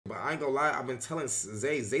I ain't gonna lie. I've been telling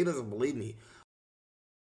Zay. Zay doesn't believe me.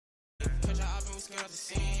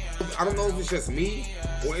 I don't know if it's just me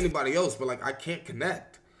or anybody else, but like I can't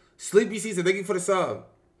connect. Sleepy season, thank you for the sub.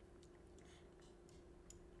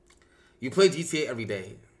 You play GTA every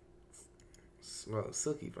day. Bro,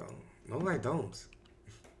 Silky, bro. No, I don't.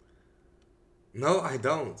 No, I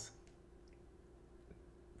don't.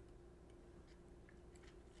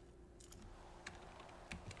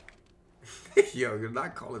 Yo, you're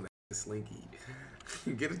not calling that Slinky.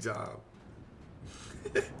 Get a job.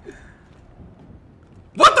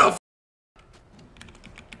 What the f?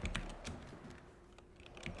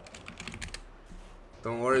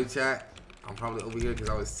 Don't worry, chat. I'm probably over here because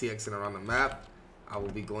I was TXing around the map. I will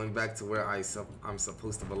be going back to where I'm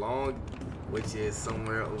supposed to belong, which is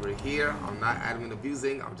somewhere over here. I'm not admin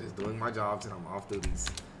abusing. I'm just doing my jobs and I'm off duties.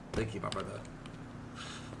 Thank you, my brother.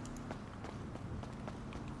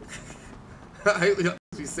 I hate when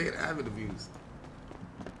you say admin abuse.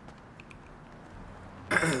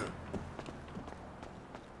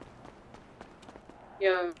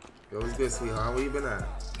 Yo. Yo, what's good, sweetheart? Where you been at?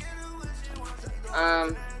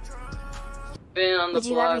 Been on the Would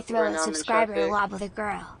you ever throw a subscriber a lob with a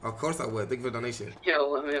girl? Of course I would. Thank you for the donation.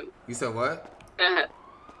 Yo, I mean. You said what?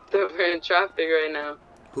 We're in traffic right now.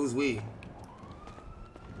 Who's we?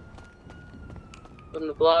 From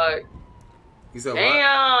the block. You said what?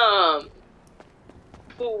 Damn!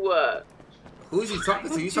 Who's you talking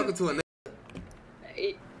to? You talking to a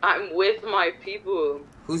nigga? I'm with my people.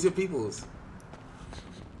 Who's your peoples?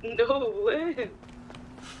 No, when?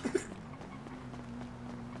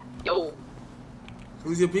 Yo.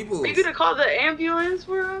 Who's your peoples? Are you gonna call the ambulance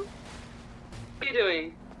for him? What are you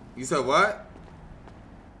doing? You said what?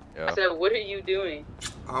 Yeah. I said, what are you doing?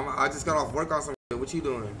 I just got off work on some shit. What you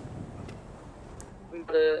doing? I'm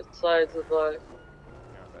about to slide to the block.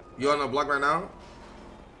 You on the block right now?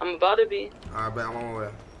 I'm about to be. Alright, bet I'm on my way.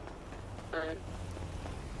 Alright.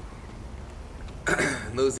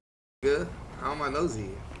 Nosy good? How am I nosy?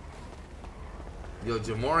 Yo,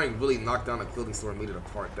 Jamoring really knocked down a clothing store and made it a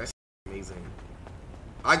park. That shit is amazing.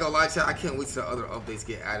 I ain't gonna lie, chat. I can't wait till the other updates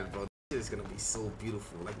get added, bro. This shit is gonna be so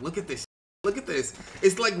beautiful. Like, look at this. Look at this.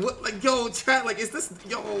 It's like what? Like, yo, chat. Like, is this?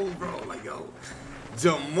 Yo, bro. Like, yo,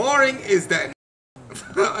 Jamoring is that.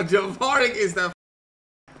 Jamoring is that.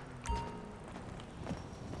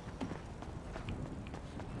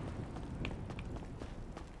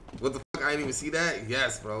 What the fuck? I didn't even see that.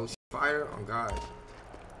 Yes, bro. Fire on God.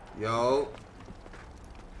 Yo.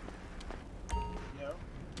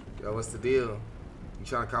 Yo, what's the deal? You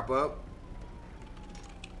trying to cop up?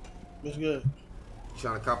 What's good? You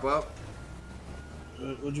trying to cop up?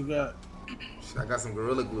 What you got? Shit, I got some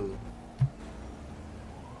Gorilla Glue.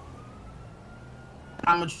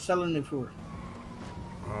 How much you selling it for?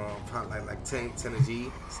 Probably like 10 a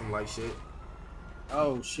G, some light shit.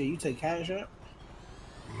 Oh shit, you take cash up?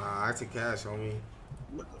 Nah, I take cash, homie.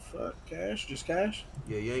 What the fuck? Cash? Just cash?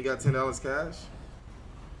 Yeah, you ain't got $10 cash?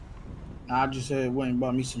 Nah, I just said went and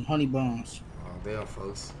bought me some honey buns. Oh damn,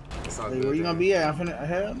 folks. It's all hey, good. Where you gonna be at?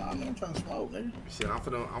 Hell no, I'm trying to smoke, nigga. Shit, I'm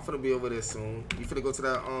finna be over there soon. You finna go to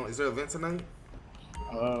that? Is there an event tonight?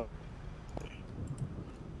 I'm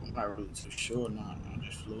not really too sure. Nah, I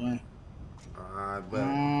just flew in. Alright, bet.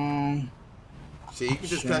 Shit, you can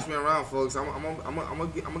just catch me around, folks. I'm gonna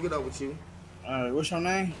get up with you. Alright, what's your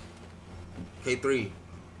name? K3.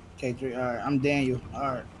 K3. Alright, I'm Daniel.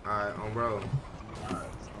 Alright. Alright, bro. Alright.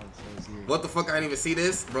 What the fuck? I didn't even see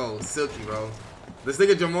this, bro. Silky, bro. This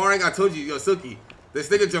nigga Jamoring, I told you, yo, Silky. This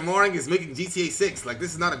nigga Jamoring is making GTA 6. Like,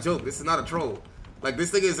 this is not a joke. This is not a troll. Like,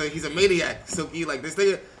 this nigga he's a maniac, Silky. Like, this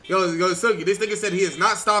nigga, yo, Silky. This nigga said he is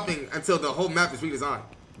not stopping until the whole map is redesigned.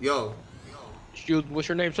 Yo. Excuse, what's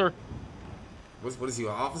your name, sir? What is he,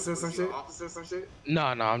 an officer or some shit?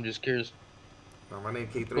 Nah, I'm just curious. Nah, my name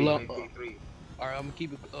K3. All right, I'm gonna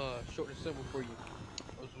keep it short and simple for you.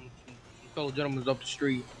 Some fellow gentlemen up the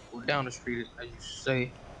street, or down the street, as you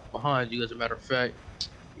say, behind you, as a matter of fact.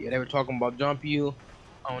 Yeah, they were talking about jump you.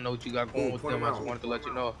 I don't know what you got going with them. I just wanted to let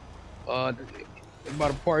you know.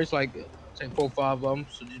 About a part, it's like, say 4 or 5 of them,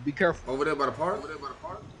 so just be careful. Over there by the park?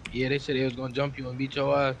 Yeah, they said they was gonna jump you and beat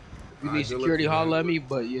your ass. If you need security, holler at me,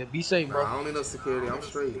 but yeah, be safe, bro. Nah, I don't need no security. I'm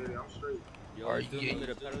straight. Alright, yeah.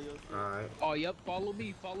 Alright. Oh, yep, follow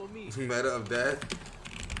me. Meta of death?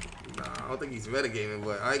 Nah, I don't think he's metagaming,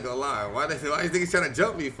 but I ain't gonna lie. Why do you think he's trying to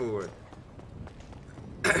jump me for it?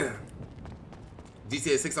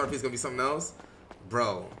 GTA 6 RP is gonna be something else?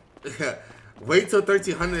 Bro. Wait till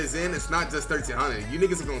 1300 is in. It's not just 1300. You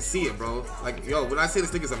niggas are gonna see it, bro. Like, yo, when I say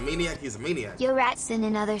this nigga's a maniac, he's a maniac. Yo, Rat, send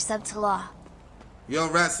another sub to Law. Yo,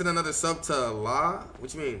 Rat, send another sub to Law?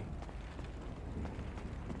 What you mean?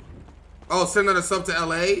 Oh, send another sub to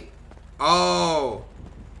LA? Oh.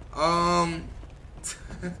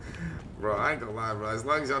 Bro, I ain't gonna lie, bro. As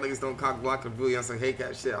long as y'all niggas don't cock block and bully on some hate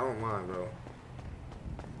cat shit, I don't mind, bro.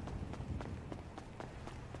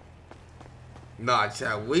 Nah,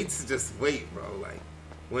 chat, wait to just wait, bro. Like,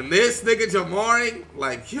 when this nigga Jamari,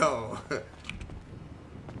 like, yo.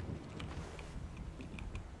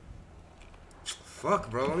 Fuck,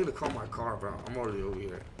 bro. I need to call my car, bro. I'm already over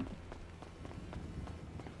here.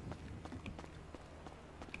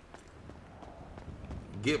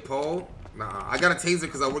 Get pole? Nah, I got a taser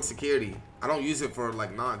because I work security. I don't use it for,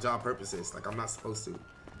 like, non-job purposes. Like, I'm not supposed to.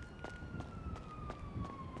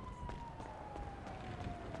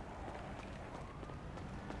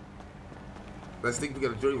 Let's think we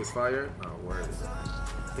got a jury was fire. No, word.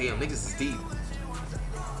 Damn, niggas is deep.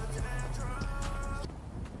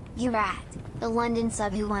 You rat. The London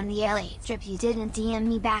sub who won the LA trip, you didn't DM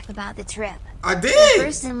me back about the trip. I did! The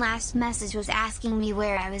first and last message was asking me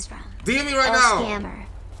where I was from. DM me right now. now. Scammer.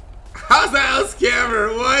 How's that L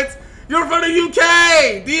scammer? What? You're from the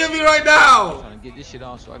UK! DM me right now! I'm trying to get this shit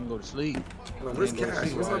on so I can go to sleep. Where's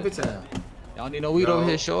Cash? Where's my bitch at? Y'all need no weed over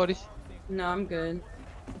here, shorty? No, I'm good.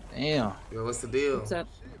 Damn. Yo, what's the deal? What's up?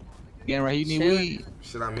 Again, right? You need weed?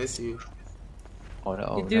 Should I miss you? Oh,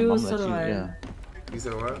 that, You do, so do I. Yeah. You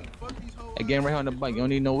said what? Again, right on the bike. You don't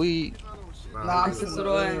need no weed. Nah, so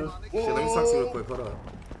do I. Shit, let me talk to you real quick. Hold up.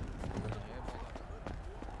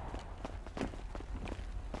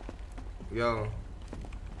 Yo.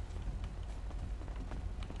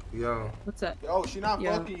 Yo. What's up? Yo, she not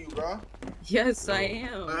fucking you, bro. Yes, I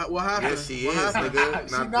am. What happened? Yes, she is, nigga.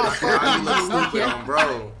 She Not not you look stupid on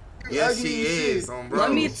bro. Yes, she is on bro.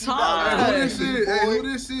 Let me talk. Who this is? Hey, who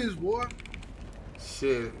this is, boy?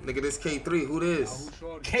 Shit, nigga, this K3. Who this?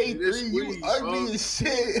 K3, you ugly as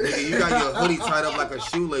shit. Nigga, you got your hoodie tied up like a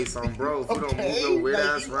shoelace on bro. If you don't move your weird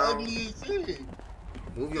ass around.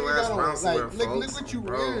 Move your ass around somewhere, folks. Look what you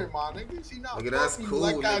wearing, my nigga. She not nigga, that's cool,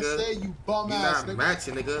 like nigga. I said, you bum you ass not nigga.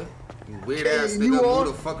 matching, nigga. You weird ass nigga. Move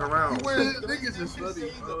the fuck around. You wearing niggas is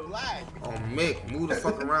funny, black. On Mick, move the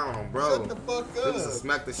fuck around, on bro. Shut the fuck up. Niggas will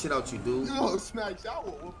smack the shit out you, dude. You don't smack, y'all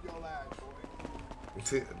will whoop your ass, boy.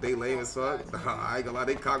 They lame as fuck. I ain't gonna lie,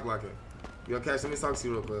 they cock blocking. Yo, Cash, let me talk to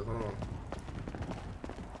you real quick. Hold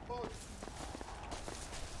on.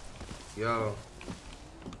 Yo.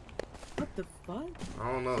 What the fuck?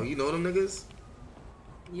 I don't know. You know them niggas?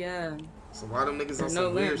 Yeah. So why them niggas on No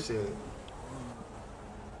some weird limp. shit?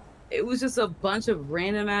 It was just a bunch of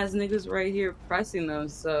random ass niggas right here pressing them,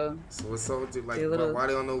 so. So what's up with you? Like, little... why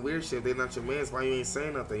they on no weird shit? They not your mans. Why you ain't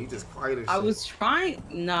saying nothing? You just quiet as shit. I was trying.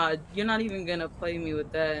 Nah, you're not even gonna play me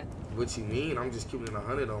with that. What you mean? I'm just keeping it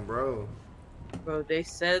 100 on bro. Bro, they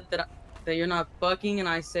said that you're not fucking, and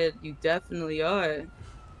I said you definitely are.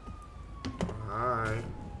 Alright.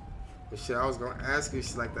 But shit, I was gonna ask you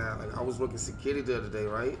shit like that. Like, I was working security the other day,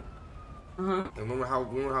 right? Uh-huh. And remember how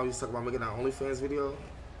you was talking about making that OnlyFans video?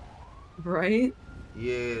 Right?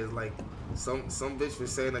 Yeah, like some bitch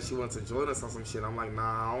was saying that she wanted to join us on some shit. I'm like,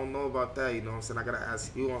 nah, I don't know about that. You know what I'm saying? I gotta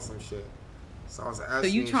ask you on some shit. So I was asking.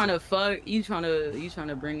 So you trying to fuck? You trying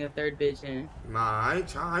to bring a third bitch in? Nah, I ain't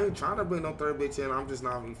trying to bring no third bitch in. I'm just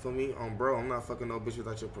not. You feel me? Bro, I'm not fucking no bitch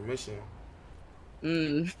without your permission.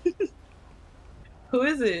 Who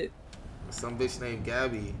is it? Some bitch named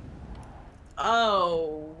Gabby.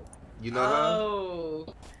 Oh. You know her? Oh.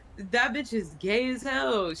 That bitch is gay as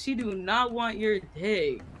hell. She do not want your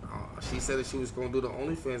dick. She said that she was gonna do the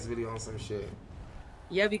OnlyFans video on some shit.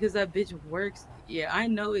 Yeah, because that bitch works. Yeah, I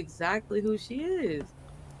know exactly who she is.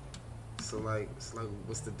 So like, it's like,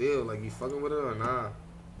 what's the deal? Like, you fucking with her or nah?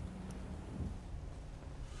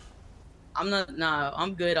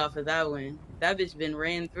 I'm good off of that one. That bitch been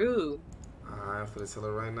ran through. I'm finna tell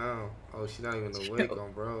her right now. Oh, she not even awake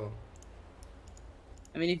on bro.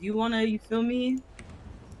 I mean, if you wanna, you feel me?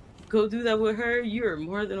 Go do that with her. You're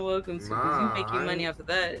more than welcome to. Cause you making money off of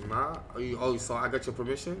that. Nah. So I got your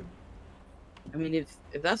permission? I mean, if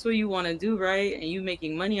that's what you want to do, right, and you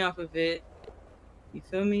making money off of it, you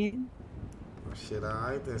feel me? Shit,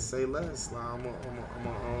 I ain't then say less. Like, I'm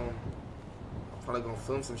probably gonna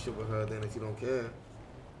film some shit with her then if you don't care.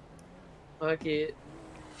 Fuck it.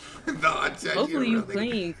 No, I checked. Hopefully you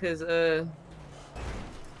clean, cause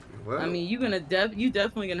well, I mean, you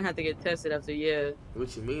definitely gonna have to get tested after, yeah.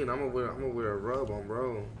 What you mean? I'm gonna wear a rub on,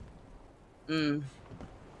 bro.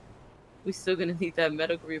 We still gonna need that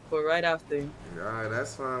medical report right after. Alright,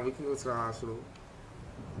 that's fine. We can go to the hospital.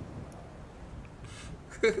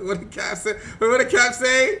 What did Cap say? What did Cap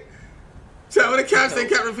say? Chat, what did Cap say?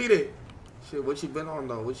 Can't repeat it. Shit, what you been on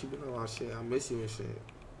though? What you been on? Shit, I miss you and shit.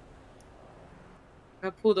 I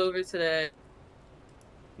pulled over to that.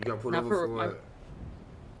 You got pulled Not over for for my. what?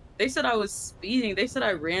 They said I was speeding. They said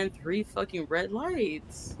I ran 3 fucking red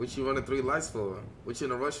lights. What you running 3 lights for? What you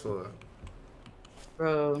in a rush for?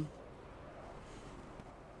 Bro.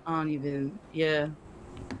 I don't even. Yeah.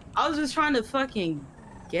 I was just trying to fucking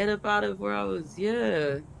get up out of where I was.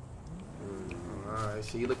 Yeah. Alright,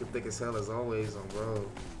 shit, you looking thick as hell as always, bro.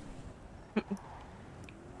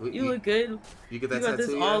 You look good. You get You that got this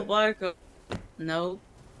tattoo all yet? black. No.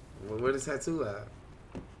 Where the tattoo at?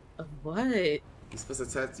 Of what? You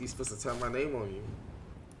supposed to tap my name on you.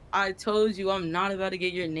 I told you I'm not about to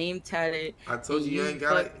get your name tatted. I told you you ain't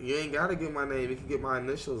gotta get my name. You can get my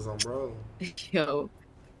initials on, bro. Yo,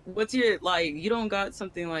 what's your like? You don't got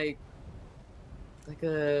something like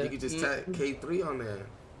a. You can just tap K3 on there.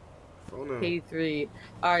 Phone number. K3.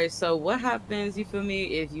 All right. So what happens? You feel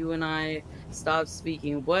me? If you and I stop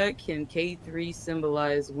speaking, what can K3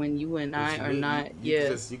 symbolize when you and I are not?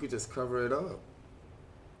 You could just cover it up.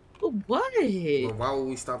 What? But why would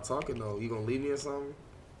we stop talking though? You gonna leave me or something?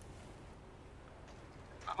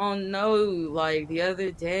 Oh no, like the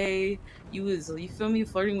other day you feel me,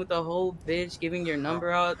 flirting with a whole bitch, giving your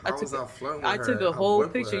number out. I was out flirting with her. I took a whole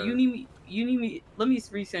whipped with picture. her. You need me, let me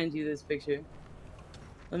resend you this picture.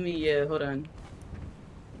 Hold on.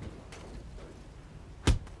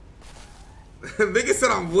 Nigga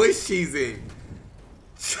said I'm voice cheesing.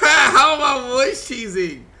 How am I voice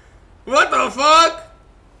cheesing? What the fuck?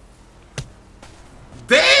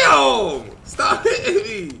 Damn! Stop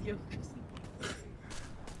hitting me!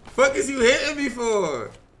 Fuck is you hitting me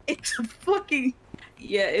for? It's a fucking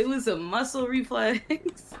it was a muscle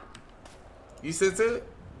reflex. You sent it?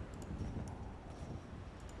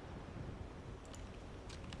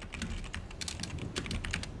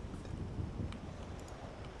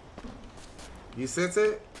 You sent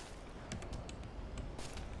it?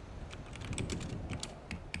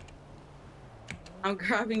 I'm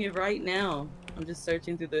grabbing it right now. I'm just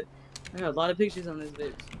searching through the. I got a lot of pictures on this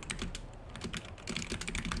bitch.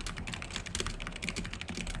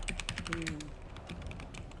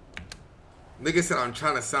 Nigga said I'm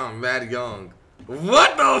trying to sound mad young.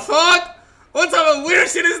 What the fuck? What type of weird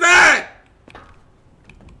shit is that?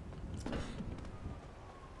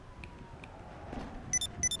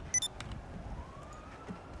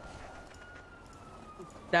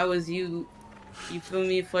 That was you feel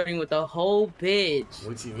me, flirting with a whole bitch.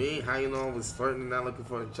 What you mean? How you know I was flirting and not looking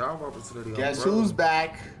for a job opportunity? Guess who's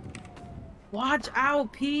back? Watch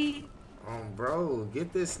out, P. Bro,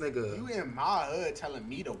 get this nigga. You in my hood telling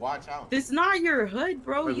me to watch out. This not your hood,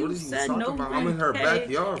 bro. Like, you said no. About? I'm in her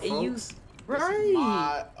backyard, folks.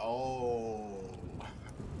 Right.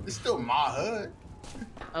 It's still my hood.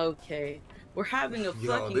 Okay. We're having a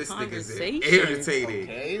fucking conversation. Irritating.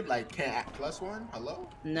 Okay, like can't +1? Hello?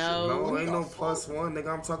 No. No, ain't no +1, nigga.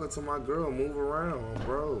 I'm talking to my girl. Move around,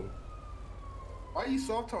 bro. Why you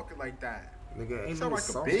soft talking like that? Nigga, ain't no no like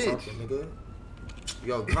soft bitch. talking, nigga.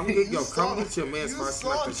 Yo, come get your man's before I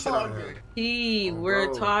smack the shit out of him. P,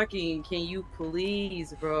 we're talking. Can you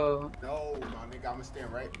please, bro? No, my nigga, I'ma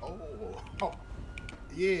stand right. Oh,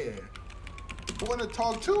 yeah. I wanna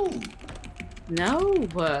talk too. No,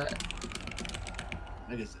 but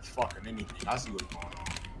niggas is fucking anything. I see what's going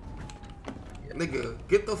on. Nigga,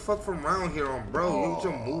 get the fuck from around here on, bro. You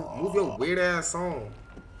just move your weird ass on.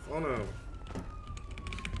 Phone him.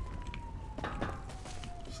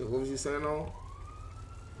 Shit, what was you saying on?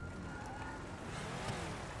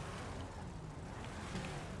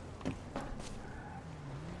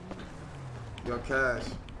 Yo, Cash.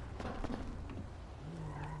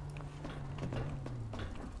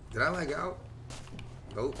 Did I lag out?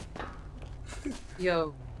 Nope.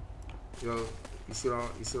 Yo, you see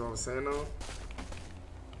what I was saying though?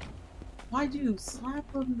 Why'd you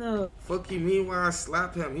slap him though? Fuck you mean why I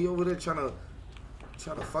slap him? He over there trying to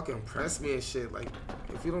fucking press me and shit. Like,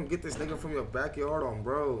 if you don't get this nigga from your backyard on,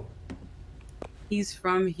 bro. He's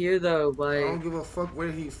from here though, but I don't give a fuck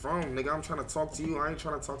where he from, nigga. I'm trying to talk to you. I ain't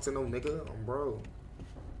trying to talk to no nigga on, bro.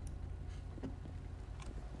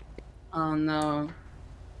 Oh no.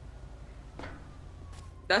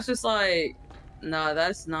 That's just like, nah,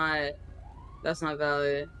 that's not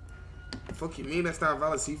valid. Fuck you mean that's not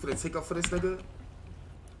valid? So you finna take up for this nigga?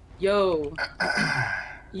 Yo,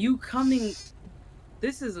 you coming,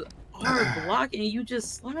 this is our block and you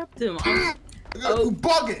just slapped him. You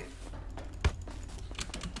bugging.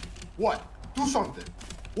 What? Do something.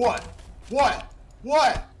 What?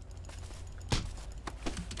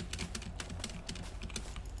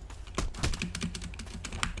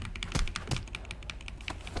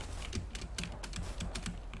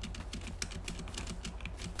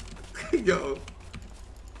 Yo.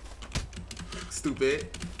 Stupid.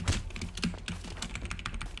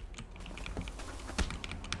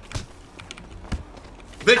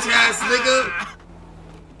 Bitch ass nigga.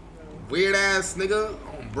 Weird ass nigga.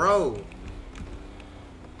 Oh, bro.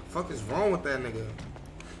 Fuck is wrong with that nigga?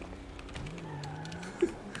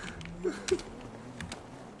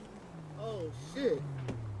 Oh shit.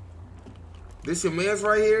 This your man's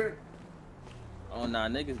right here? Oh nah,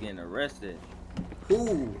 niggas getting arrested.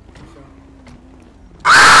 Who?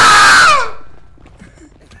 Ah!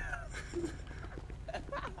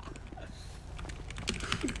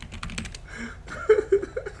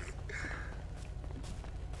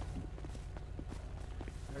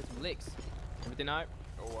 Heard some licks. Everything alright?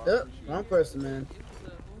 Yep, wrong person, man.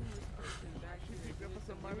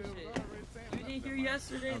 You didn't hear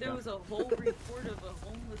yesterday there was a whole report of a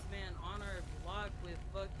homeless man on our block with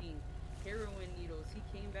fucking heroin needles. He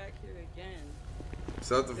came back here again.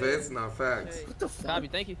 Self-defense, not facts. Okay. What the fuck? Copy,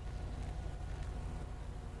 thank you.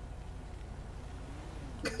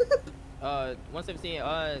 117,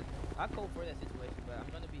 I called for that situation, but I'm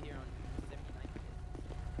gonna be here on 79th.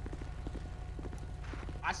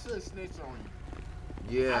 I should snitch on you.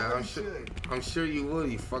 Yeah, I really I'm sure. should. I'm sure you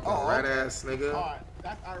would. You fucking Oh, rat okay. ass nigga. Alright,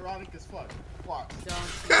 that's ironic as fuck. Watch.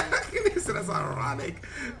 He said that's ironic.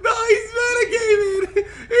 No, he's medicated.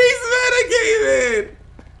 He's medicated.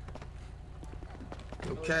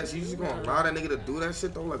 Yo, Cash, you just gonna allow that nigga to do that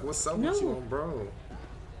shit though? Like, what's up with you, No. bro?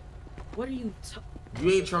 What are you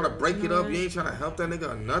You ain't trying to break it up. You ain't trying to help that nigga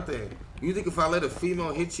or nothing. You think if I let a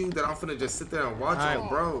female hit you, that I'm finna just sit there and watch Alright. it,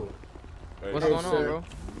 bro? What's going on, bro?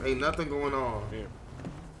 Ain't nothing going on.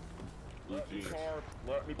 Let me park.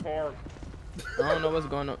 Let me park. I don't know what's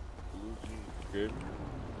going on. Good.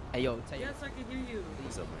 Hey, yo, tell you. Yes, I can hear you.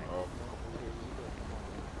 What's up, man?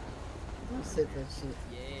 Don't say that shit.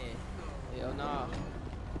 Yeah. Hell nah.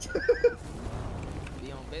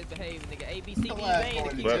 Be on best behavior, nigga. A, B, C, D, Come on, bang.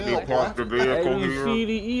 boy. Let me park the vehicle here.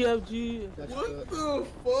 D, E, F, G. That's What fucked. the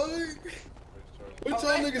fuck? What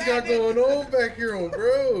y'all niggas got going on back here on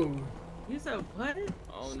bro? You said what?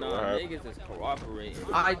 Oh nah, niggas is cooperating.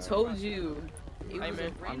 I told you. It Hey, was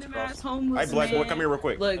man. a random ass homeless Hey, Black boy, man. come here real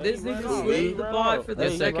quick. Look, this Hey, nigga run slid the off. bod for the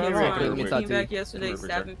Hey, second run off. time. Let me He talk came to back you. yesterday,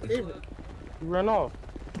 stabbing people. You run off.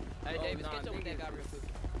 Hey, Oh, Davis, nah, catch up with that guy real quick.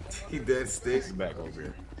 He dead stick. He's back over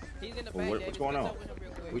here. He's in the Well, back, what's Davis. going Catch on? up with him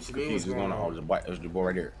real quick. What you mean? What's going on? Oh, there's the boy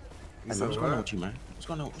right there. You Hey, man, said what's going on what? with you, man? What's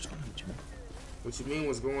going on? What's going on with you, man? What you mean?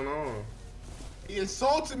 What's going on? He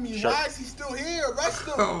insulted me. Sure. Why is he still here? Arrest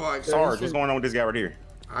him. Oh my god. Sarge, what's going on with this guy right here?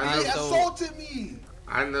 I He never. so- assaulted me.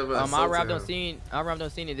 I never. I assaulted arrived on him. scene.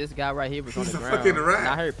 And this guy right here was on He's the a ground. fucking rat. And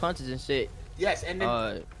I heard punches and shit. Yes, and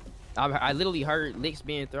then I literally heard licks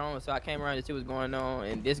being thrown, so I came around to see what's going on,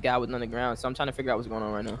 and this guy was on the ground, so I'm trying to figure out what's going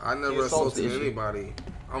on right now. I never He assaulted assaulted you. anybody.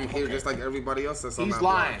 I'm here just like everybody else that's on he's that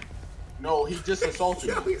lying. block. No, he just assaulted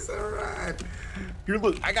Yo, me. he's a rat. Here,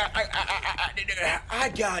 look, I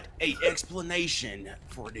got a explanation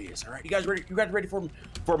for this. All right, you guys ready? You guys ready for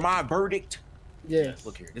my verdict? Yeah.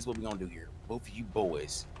 Look here, this is what we're gonna do here. Both of you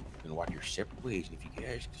boys gonna watch your separate ways, and if you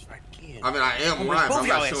guys just right again. I mean, I am lying, but I'm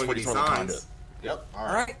not showing you these signs. Yep. All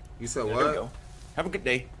right. You said There we what? go. Have a good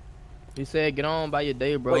day. He said, "Get on by your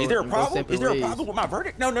day, bro." Wait, is there a and go problem? separate Is there a ways." problem with my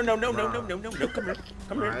verdict? No. Come here.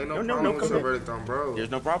 Come Nah, here. ain't no No, problem with come your here. verdict on bro. There's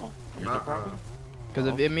no problem. There's no Nah, problem. Cause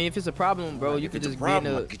if it's a problem, bro, you If could it's a just be in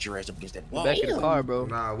problem, I'll the get your ass up against that wall. back of the car, bro.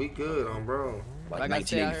 Nah, we good on bro. Like Like I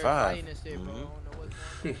said, I heard 1985. fighting and shit, bro. I don't know what's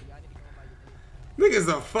going on. Y'all need to go on by your day. Nigga's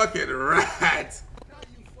a fucking rat.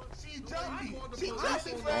 She jumped me. She jumped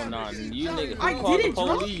me, Oh fam. nah, you niggas I called the didn't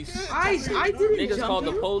jump. police. I didn't Niggas jump called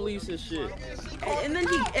the him. police and shit.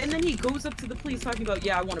 And then he goes up to the police talking about,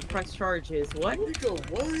 yeah, I want to press charges. What? Nigga,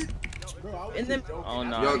 what? And then Oh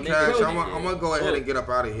nah, Yo, niggas Cash, did I'm it. gonna go ahead Look, and get up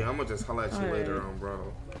out of here. I'm gonna just holler at you Alright. later on,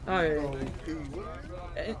 bro. all right.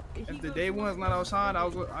 If the day one's not outside, I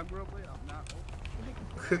grew up late. I'm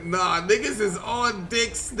not. Nah, niggas is on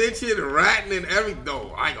dick snitching, ratting, and everything.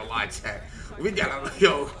 No, I ain't gonna lie, chat. We got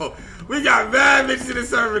bad bitches in the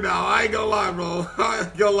server now. I ain't gonna lie, bro. I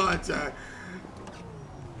ain't gonna lie, chat.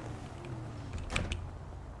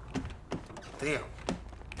 Damn.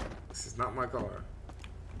 This is not my car.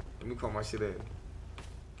 Let me call my shit in.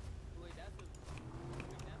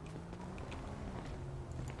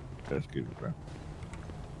 That's good, bro.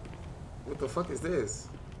 What the fuck is this?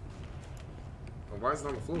 And why is it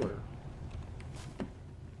on the floor?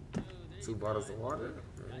 2 bottles of water?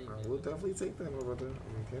 I will definitely take that over there.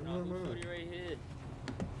 Okay, Nah, no, we no. shooting right here.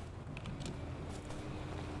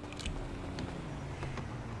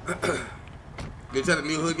 Did you have the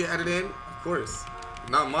new hood get added in? Of course.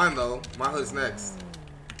 Not mine though. My hood's next.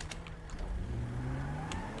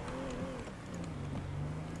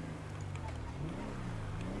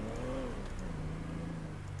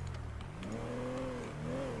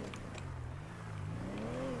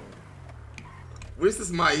 Where's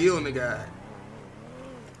this Mayo nigga at?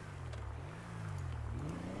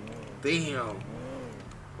 Damn.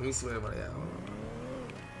 Let me see where everybody at. Hold on.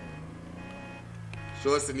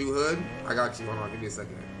 Show us the new hood. I got you. Hold on. Give me a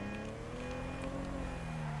second.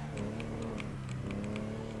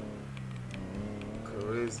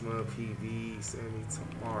 Charisma, PV, Sammy,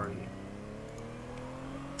 Tamari.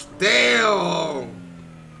 Damn!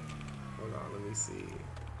 Hold on. Let me see.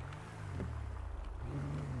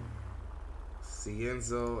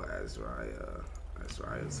 Cienzo, Azariah.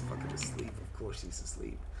 Azariah's fucking asleep. Of course she's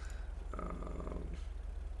asleep.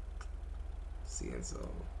 Cienzo.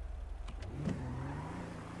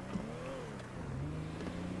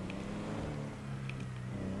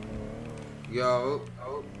 Yo.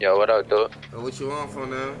 Yo, what up, dude? What you want for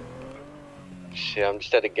now? Shit, I'm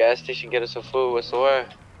just at the gas station getting some food. What's the word?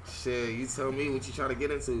 Shit, you tell me what you trying to get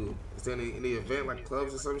into. Is there any event like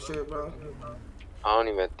clubs or some shit, bro? I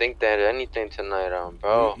don't even think that anything tonight,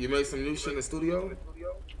 bro. You made some new shit in the studio?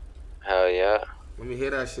 Hell yeah. Let me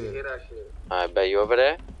hear that shit. I bet you over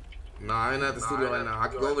there? Nah, I ain't at the studio right now. I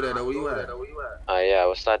can go over there though. Where you at? Yeah,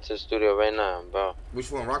 we'll start to the studio right now, bro.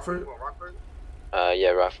 Which one, Rockford? Yeah,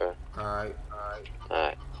 Rockford. Alright.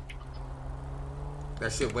 Alright.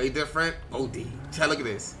 That shit way different. OD. Chad, look at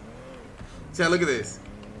this. Chad, look at this.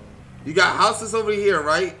 You got houses over here,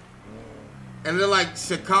 right? And they're like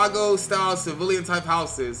Chicago-style civilian-type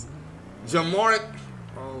houses. Jamarik,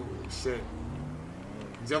 oh shit.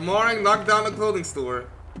 Jamarik knocked down the clothing store.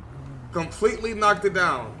 Completely knocked it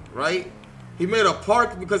down, right? He made a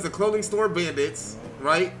park because the clothing store bandits,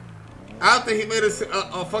 right? After he made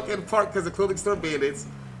a fucking park because of clothing store bandits,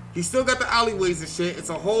 he still got the alleyways and shit.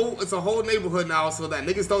 It's a whole neighborhood now, so that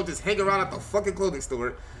niggas don't just hang around at the fucking clothing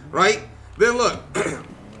store, right? Then look,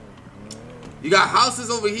 you got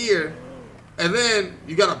houses over here, and then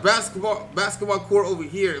you got a basketball court over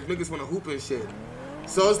here if niggas want to hoop and shit.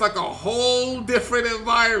 So it's like a whole different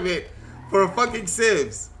environment for fucking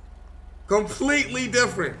Sibs. Completely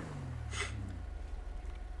different.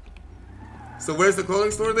 So where's the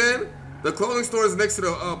clothing store then? The clothing store is next to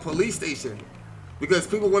the police station. Because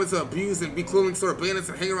people wanted to abuse and be clothing store bandits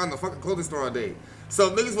and hang around the fucking clothing store all day.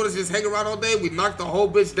 So if niggas wanted to just hang around all day, we knocked the whole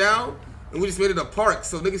bitch down and we just made it a park.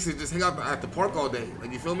 So niggas should just hang out at the park all day.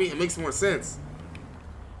 Like, you feel me? It makes more sense.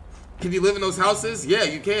 Can you live in those houses? Yeah,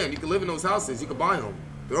 you can. You can live in those houses. You can buy them.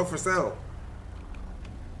 They're all for sale.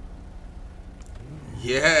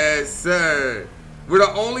 Yes, sir. We're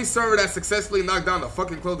the only server that successfully knocked down the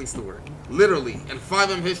fucking clothing store. Literally, in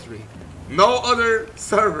 5M history. No other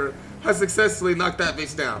server has successfully knocked that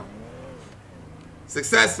bitch down.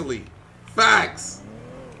 Successfully. Facts.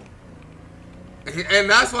 And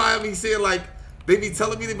that's why I be seeing, like, they be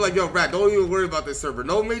telling me, they be like, yo, Brad, don't even worry about this server.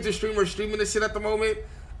 No major streamer streaming this shit at the moment.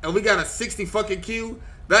 And we got a 60 fucking queue.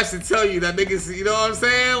 That should tell you that niggas, you know what I'm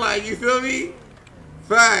saying? Like, you feel me?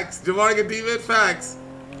 Facts. Jamarik and Demon, facts.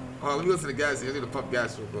 Oh, let me go to the gas here. I need to pump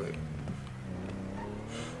gas real quick.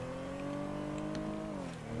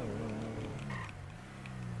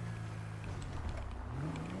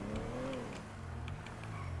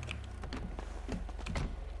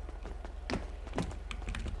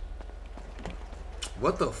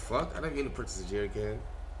 What the fuck? I didn't mean to purchase a jerry can.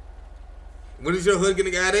 When is your hood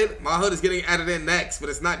getting added? My hood is getting added in next, but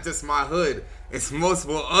it's not just my hood. It's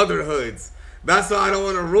multiple other hoods. That's why I don't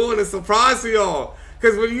want to ruin a surprise for y'all.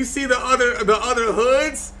 Because when you see the other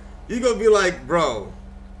hoods, you gonna be like, bro.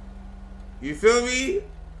 You feel me?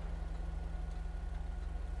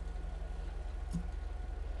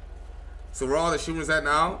 So where all the streamers at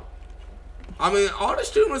now? I mean, all the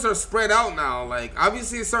streamers are spread out now. Like, I've been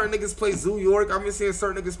seeing certain niggas play Zoo York. I've been seeing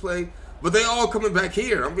certain niggas play, but they all coming back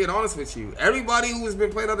here. I'm being honest with you. Everybody who has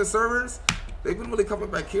been playing other servers, they've been really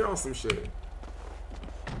coming back here on some shit.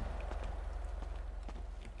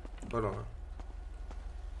 Hold on.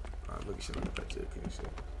 Alright, look at shit like that JK and shit.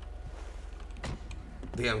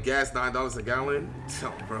 Damn, gas $9 a gallon?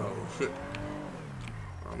 Oh, bro.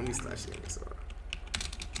 Let me slash it in this.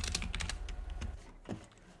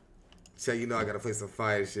 Chat, you know I gotta play some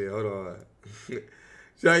fire shit. Hold on.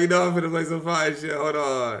 Chat, you know I'm gonna play some fire shit. Hold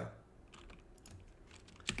on.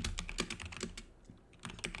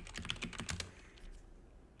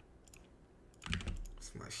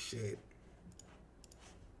 It's my shit.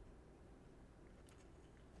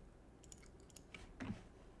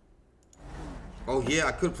 Oh yeah,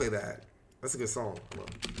 I could play that. That's a good song. Hold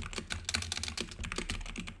on.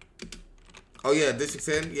 Oh yeah, District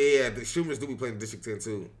 10? Yeah, the streamers do be playing District 10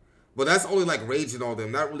 too. But that's only like Rage and all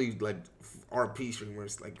them, not really like RP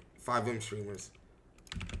streamers, like 5M streamers.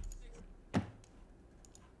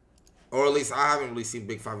 Or at least I haven't really seen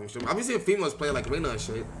big 5M streamers. I've been seeing females play like Reyna and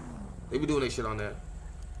shit. They be doing that shit on there.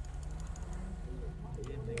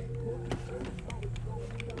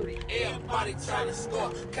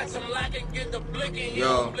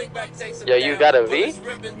 Yo. Yo, you got a V?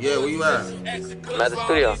 Yeah, where you at? I'm at the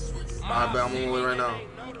studio. Alright, bet I'm on my way right now.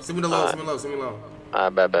 Send me the low, send me low, send me low.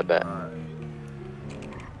 Alright, bet. Alright.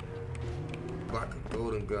 Like a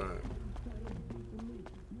golden gun.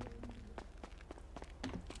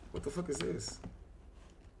 What the fuck is this?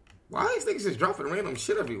 Why are these niggas just dropping random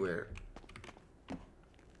shit everywhere?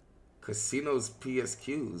 Casinos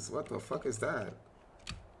PSQs. What the fuck is that?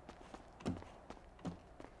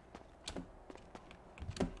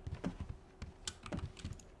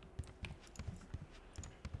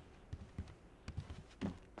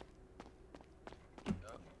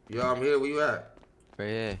 Yo, I'm here. Where you at? Right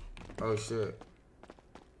here. Oh shit.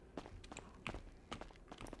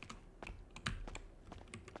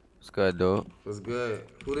 What's good, dude? What's good?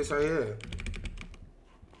 Who this right here?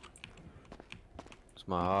 It's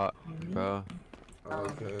my heart, bro. Oh,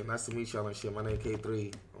 okay, nice to meet y'all and shit. My name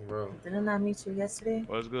K3. Oh, bro. Didn't I meet you yesterday?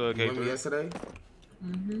 What's good, You K3? remember yesterday?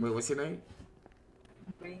 Mm-hmm. Wait, what's your name?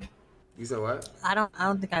 You said what? I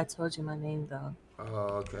don't think I told you my name though.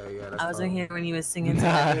 Oh, okay, yeah, that's I wasn't fine. here when you was singing to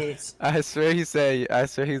that bitch. I swear he's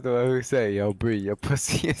the one who said, yo, Bree, your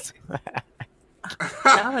pussy is wet.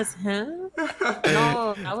 That was him?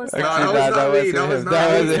 No, that was that was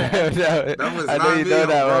not me. That was I know not you me, know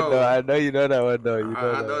that bro. one though. I know you know that one though. You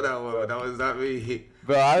know I know that one, but that was not me.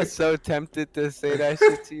 Bro, I was so tempted to say that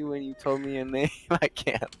shit to you when you told me your name. I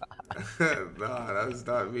can't lie. Nah, that was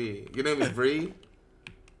not me. Your name is Bree?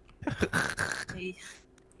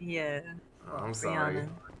 Yeah. Oh, I'm sorry.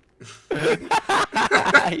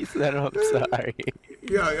 He said, I'm sorry.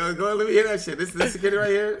 Yo, go on, let me hear that shit. This is the security right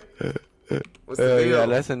here? What's the deal? Yeah,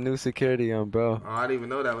 that's a new security on, bro. Oh, I didn't even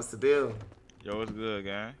know that. What's the deal? Yo, what's good,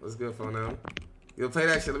 gang? What's good, phone now? Yo, play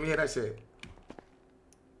that shit. Let me hear that shit.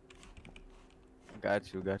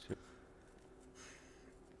 Got you.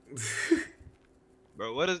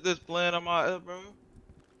 Bro, what is this playing on my bro?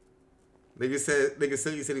 Nigga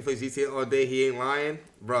said he plays GTA all day. He ain't lying.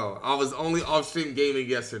 Bro, I was only off stream gaming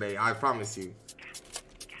yesterday. I promise you.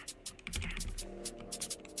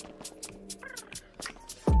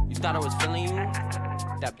 You thought I was feeling you?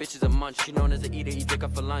 That bitch is a munch. She known as a eater. Eat dick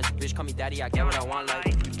up for lunch. Bitch, call me daddy. I get what I want. Like,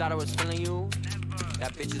 you thought I was feeling you?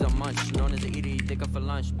 That bitch is a munch. She known as a eater. Eat dick up for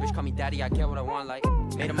lunch. Bitch, call me daddy. I get what I want. Like,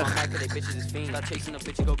 made them all mad cause they bitches is fiends. Start chasing a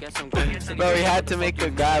bitch and go get some green. Bro, he had to make a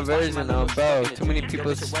guy version of, bro. Too many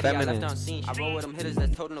people's feminine. I roll with them hitters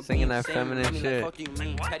that's toting them Singing that feminine shit. Fuck do you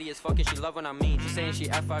mean? Petty as fucking. She love when I mean. She saying she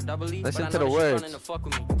FRWE. Listen but to I know the that words. she's running to fuck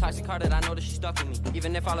with me. Toxic card that I know that she stuck with me.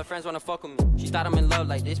 Even if all her friends wanna fuck with me. She thought I'm in love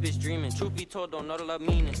like this bitch dreaming. Truth be told, don't know the love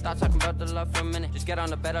meaning. Stop talking about the love for a minute. Just get on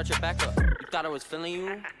the bed out your back up. You thought I was feeling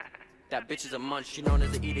you? That bitch is a munch. She known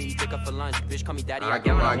as a eater. Eat dick up for lunch. Bitch, call me daddy. I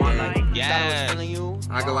get what I want. Like, yes.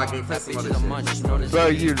 I go like in that bitch is a munch. She known as Bro,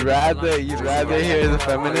 you'd rather hear the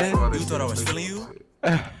feminine? You thought I was feeling you?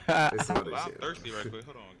 I'm thirsty right quick.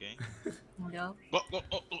 Hold on, gang. Yo.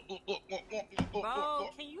 Bro,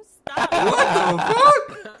 can you stop? What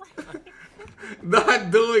the fuck?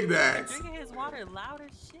 Not doing that. Drinking his water loud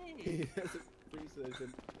as shit.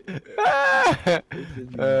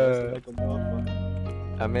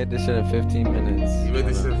 I made this shit in 15 minutes. You made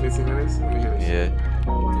this shit in 15 minutes? Let me hear this shit.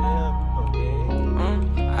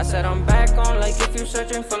 I said I'm back on, like if you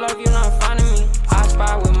searching for love, you not finding me. I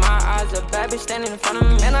spy with my eyes, a bad bitch standing in front of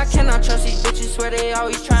me. And I cannot trust these bitches, swear they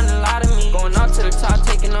always trying to lie to me. Going up to the top,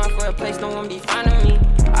 taking off for a place no one be finding me.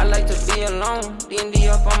 I like to be alone, D&D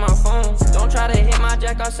up on my phone. Don't try to hit my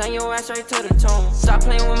jack, I'll send your ass right to the tone. Stop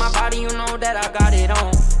playing with my body, you know that I got it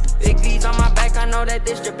on. Big V's on my back, I know that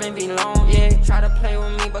this drippin' be long, yeah. Try to play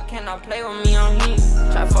with me, but cannot play with me on heat.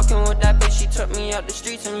 Try fucking with that bitch, she took me out the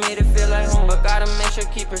streets and made it feel like home. But gotta make sure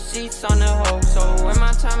keep her seats on the hoe. So when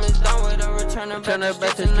my time is done with her, return her back to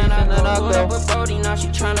streets and then I go. Up with Brody, now she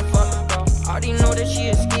tryna fuck the bro. Already know that she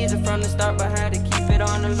a skeezer from the start, but had to keep it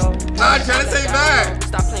on the low. Nah, tryna say back.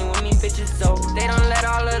 Stop playing with me, bitches, so they don't let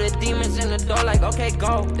all of the demons in the door, like, okay,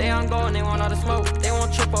 go. They on go and they want all the smoke. They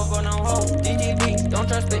won't trip over no hoe. DTV, don't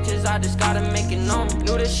trust bitches, I just gotta make it known.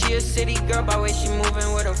 Knew that she a city girl by way she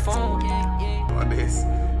moving with her phone. On this.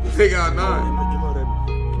 They got none.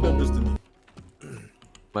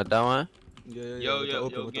 But that one? Yo,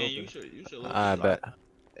 gang, you should look I like, bet.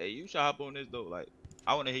 Hey, you should hop on this though. Like,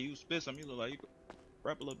 I wanna hear you spit some. You look like you could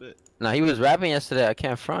rap a little bit. Nah, he was rapping yesterday. I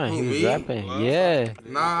can't front. He was me? rapping. Yeah.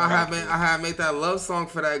 Nah, I had made that love song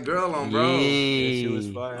for that girl on, bro. Yeah. She was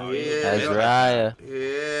fire. Yeah. That's Raya.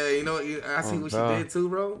 Yeah, you know, I see what bro. she did too,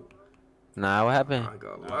 bro. Nah, what happened? I ain't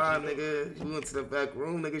gonna lie, nigga. We went to the back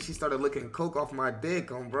room, nigga. She started licking coke off my dick,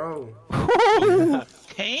 bro. Damn.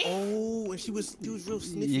 Oh, and she was real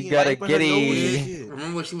sniffy. You and gotta wiping get her nose and it. shit.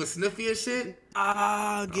 Remember when she was sniffy and shit?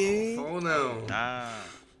 Ah, gang. Oh no. Nah.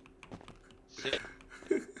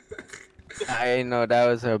 I didn't know that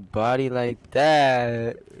was her body like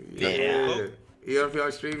that. Yeah.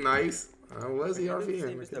 ERP stream, nice. I was ERP.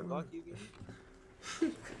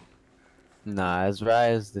 Nah, as right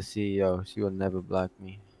as the CEO, she will never block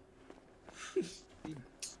me.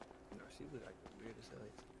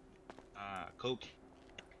 Coke.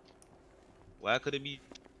 Why could it be?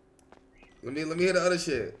 Let me hear the other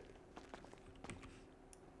shit.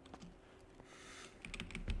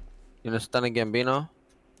 You know Stunning Gambino?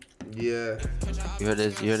 Yeah. You heard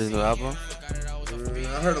his new album?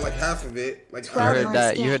 I heard like half of it. Like You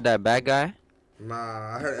heard that Bad Guy?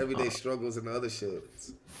 Nah, I heard Everyday Struggles and the other shit.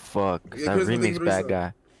 Fuck, Yeah, that Chris, what remix you Bad producer?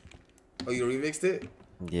 Guy. Oh, you remixed it?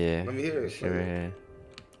 Yeah. Let me hear it. Sure. Yeah.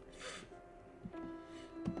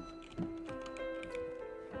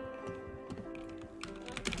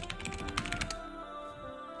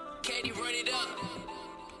 Katie, run it up.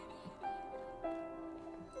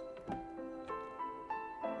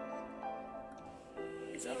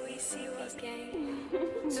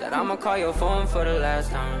 Said I'ma call your phone for the last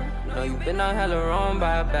time. Know you been out hella wrong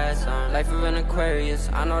by a bad sign. Life of an Aquarius.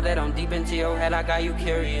 I know that I'm deep into your head, I got you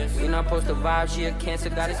curious. We not supposed to vibe, she a Cancer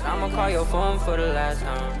goddess. I'ma call your phone for the last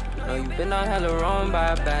time. Know you been out hella wrong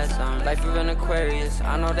by a bad sign. Life of an Aquarius.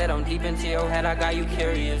 I know that I'm deep into your head, I got you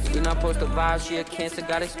curious. We not supposed to vibe, she a Cancer,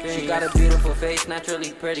 got experience. She got a beautiful face,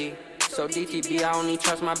 naturally pretty. So DTB, I only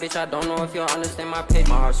trust my bitch, I don't know if you'll understand my pity.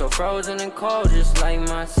 My heart so frozen and cold, just like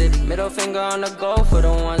my city. Middle finger on the go for the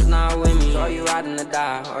ones not with me. So are you riding to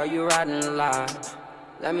die, or are you riding to lie?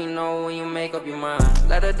 Let me know when you make up your mind.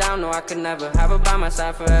 Let her down, no, I could never have her by my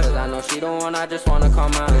side forever. Cause I know she don't want, I just wanna call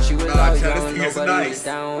mine. Cause she was always young and nobody was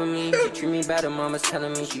down with me. She treat me better, mama's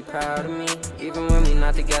telling me she proud of me. Even when we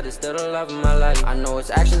not together, still the love of my life. I know it's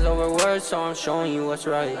actions over words, so I'm showing you what's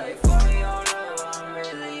right.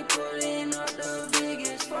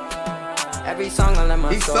 Every song I let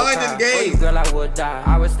my soul cry. For you, girl, I would die.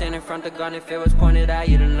 I would stand in front of the gun if it was pointed at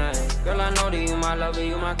you tonight. Girl, I know that you my lover,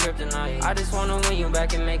 you my kryptonite. I just wanna win you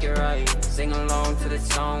back and make it right. Sing along to this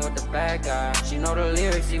song with the bad guy. She know the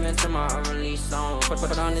lyrics even to my unreleased song.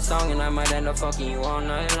 Put on this song and I might end up fucking you all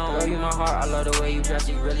night long. Girl, you my heart, I love the way you dress,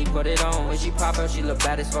 you really put it on. When she pop up, she look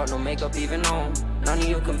bad as fuck, no makeup even on. None of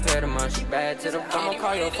you compare to mine, she bad to the bone. I'ma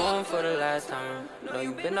call your phone for the last time. Know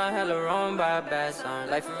you been out hella wrong by a bad sign.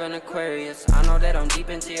 Life of an Aquarius. I know that I'm deep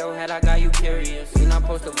into your head, I got you curious. We not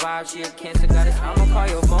supposed to vibe, she a Cancer goddess. I'ma call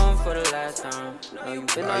your phone for the last time. Know you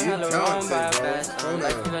been out hella wrong by a bad sign.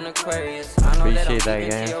 Life of an Aquarius. I know that I'm deep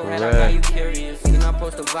into your head, I got you curious. We not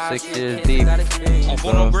supposed to vibe, she a Cancer goddess. On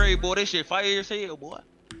photo grade, boy, this shit fire as hell, boy.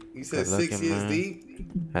 You said 6 years deep?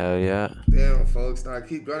 Hell yeah. Damn, folks. Now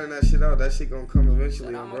keep grinding that shit out. That shit gonna come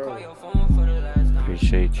eventually, bro.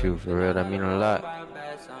 Appreciate you, for real. That mean a lot.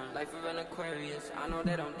 Life of an Aquarius. I know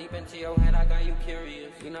that I'm deep into your head, I got you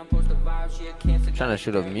curious. We not supposed to vibe, she a Cancer. Trying to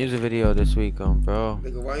shoot a music video this week, bro.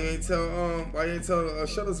 Nigga, why you ain't tell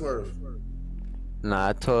Shuttlesworth? Nah,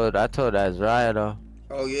 I told Azariah though.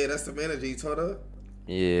 Oh yeah, that's the manager. You told her?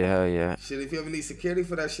 Yeah, hell yeah. Shit, if you ever need security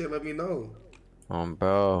for that shit, let me know.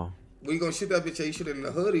 Bro. Where you gonna shoot that bitch at? You shoot it in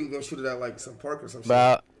the hood or you gonna shoot it at like some park or some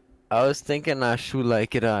Bro, shit? I was thinking I shoot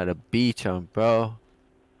like it at the beach, bro.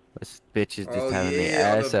 This bitches just having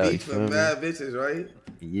their ass out. On the beach with mad bitches, right?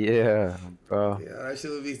 Yeah, bro. Yeah, that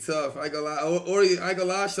shit would be tough. I ain't gonna lie. Or I ain't gonna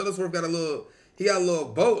lie. Shuttlesworth got a little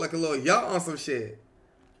boat, like a little yacht on some shit.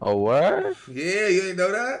 Oh, word? Yeah, you ain't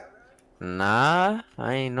know that? Nah,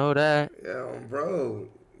 I ain't know that. Yeah, bro.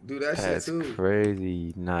 Do that That's shit too.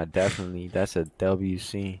 crazy. Nah, definitely. That's a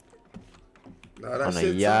WC. Nah, that on a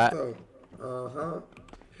shit yacht. tough though. Uh-huh.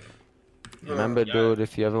 Remember, dude,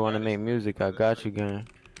 if you ever want to make music, I got you, gang.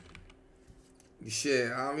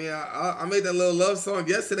 Shit, I mean, I made that little love song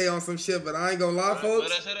yesterday on some shit, but I ain't gonna lie,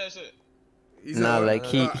 folks. Nah, like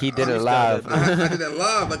he did it live. I did it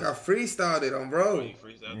live, like I freestyled it on bro.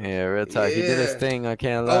 Yeah, real talk. He did his thing. I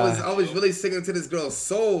can't lie. I was really singing to this girl's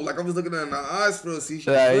soul, like I was looking at her in the eyes for her. See, she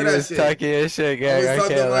Yeah, feel he that was shit. talking his shit, gang. I was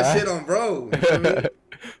talking my shit on bro. You know what I mean?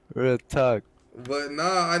 Real talk. But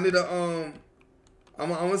nah, I need to I'm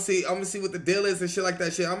gonna see what the deal is and shit like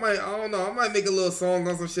that shit. I don't know. I might make a little song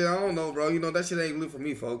on some shit. I don't know, bro. You know that shit ain't really for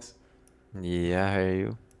me, folks. Yeah, I hear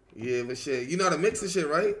you. Yeah, but shit, you know how to mix and shit,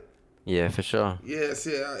 right? Yeah, for sure. Yeah,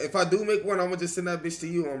 shit. If I do make one, I'm gonna just send that bitch to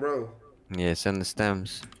you, bro. Yeah, send the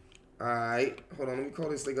stems. All right, hold on. Let me call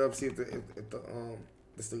this nigga up see if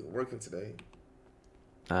this nigga working today.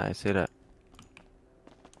 Alright, say that.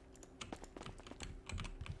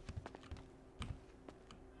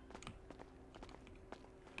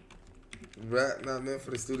 Rat not meant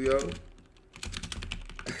for the studio.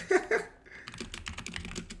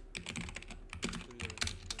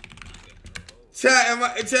 Chat, am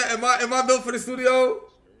I built for the studio?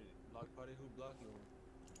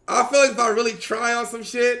 I feel like if I really try on some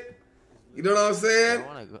shit, you know what I'm saying?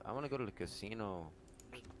 I wanna go to the casino.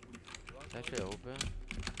 That shit open?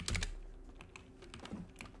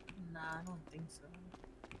 Nah, I don't think so.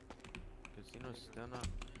 Casino's still not.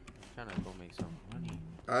 I'm trying to go make some money.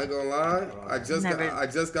 I ain't gonna lie, I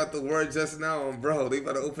just got the word just now on bro. They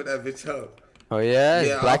about to open that bitch up. Oh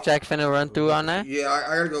yeah, Blackjack finna run through on that. Yeah,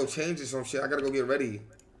 I gotta go change or some shit. I gotta go get ready.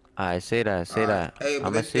 Alright, say that, say that. Hey,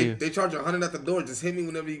 I'ma but see you. they charge $100 at the door. Just hit me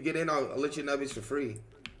whenever you get in. I'll let you in that bitch for free.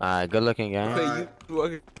 Alright, good looking, gang.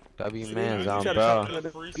 W man's on, bro.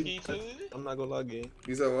 I'm not gonna lie, gang.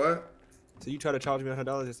 You said what? So you tried to charge me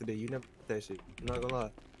 $100 yesterday. You never did that shit. I'm not gonna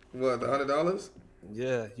lie. What, the $100?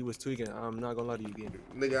 Yeah, you was tweaking. I'm not gonna lie to you, gang.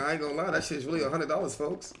 Nigga, I ain't gonna lie. That shit's really $100,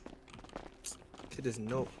 folks. Shit is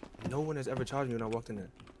no one has ever charged me when I walked in there.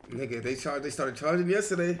 Nigga, they started charging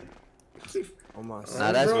yesterday. Oh my.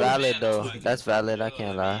 Nah, that's valid though. That's valid. I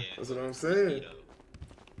can't lie. That's what I'm saying.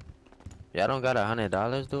 Y'all don't got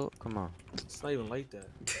 $100, dude? Come on. It's not even like that.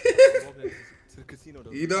 To the casino,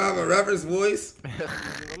 though. You don't have a rapper's voice?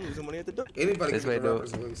 I'm losing money at the door. Anybody can have a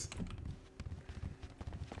rapper's voice.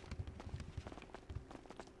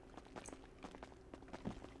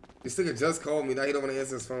 This nigga just called me. Now he don't want to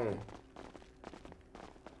answer his phone.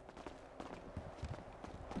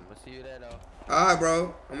 I'm gonna see you there though. Alright,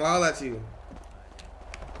 bro. I'm gonna holler at you.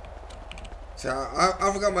 Child,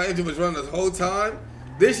 I forgot my engine was running this whole time.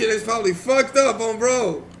 This shit is probably fucked up on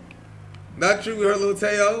bro. Not true, we heard Lil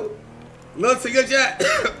Teo. Lil Teo, chat.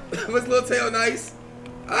 What's Lil Teo nice?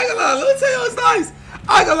 I ain't gonna lie, Lil Teo is nice.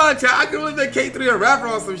 I ain't gonna lie, chat. I could really make K3 a rapper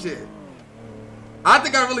on some shit. I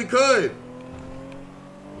think I really could.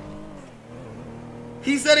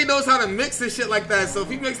 He said he knows how to mix and shit like that. So if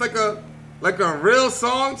he makes like a real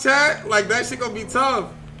song, chat, like that shit gonna be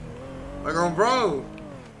tough. Like on bro.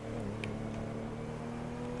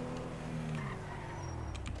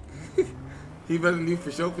 He better than you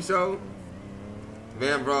for sure.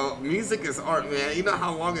 Man, bro, music is art, man. You know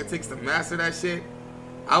how long it takes to master that shit?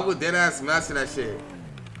 I would deadass master that shit.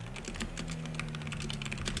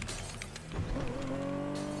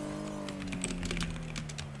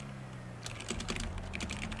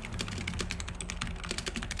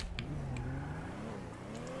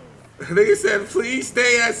 Nigga said, please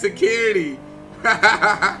stay at security.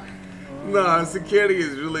 Nah, security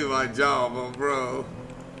is really my job, bro.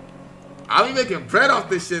 I be making bread off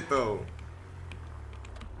this shit, though.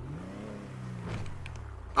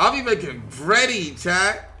 I'll be making bready,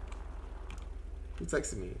 chat. Who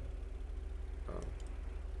texted me? Oh.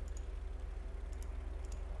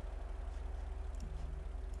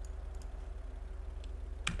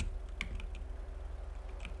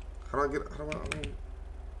 How do I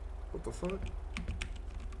what the fuck?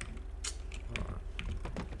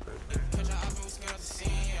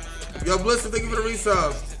 Yo, Blister, thank you for the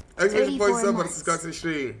resub. Exclamation point sub on the subscribe to the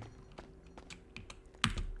stream.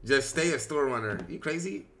 Just stay a store runner. You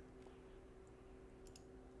crazy?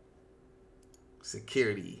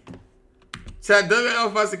 Security. Chat,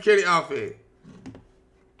 WL my security outfit.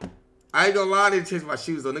 I ain't gonna lie, I didn't change my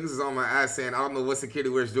shoes though. Niggas is on my ass saying I don't know what security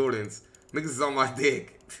wears Jordans. Niggas is on my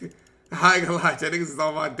dick. I ain't gonna lie, chat. Niggas is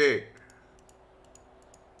on my dick.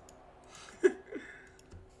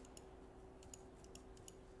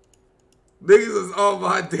 Niggas is on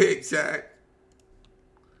my dick, chat.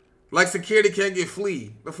 Like security can't get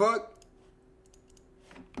flea. The fuck?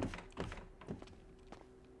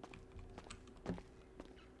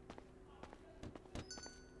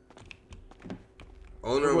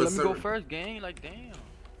 Owner Bro, was let me go first, gang. Like, damn.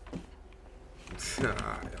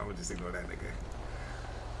 Alright, I'm gonna just ignore that nigga.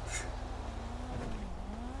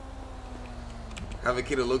 Have a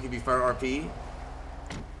kid a Loki be fire RP?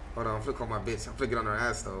 Hold on, I'm finna call my bitch. I'm finna get on her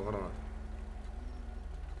ass though. Hold on.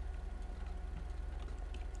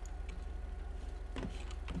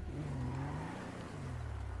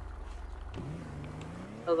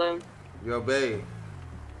 Hello? Yo, babe.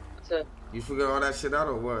 What's up? You figured all that shit out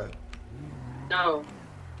or what? No.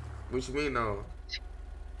 What you mean, no?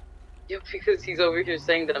 Yeah, because he's over here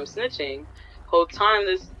saying that I'm snitching. Whole time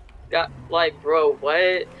this guy, like, bro,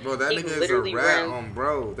 what? Bro, that nigga is a rat on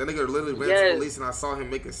bro. That nigga literally ran to the police and I saw him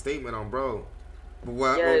make a statement on bro. But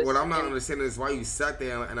what I'm not understanding is why you sat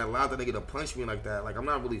there and allowed that nigga to punch me like that. Like, I'm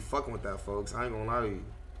not really fucking with that, folks. I ain't gonna lie to you.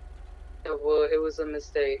 Yeah, well, it was a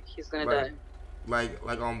mistake. He's gonna die.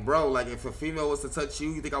 Like on bro, like if a female was to touch you,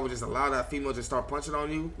 you think I would just allow that female to start punching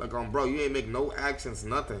on you? Like on bro, you ain't make no actions,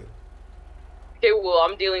 nothing. Okay, well,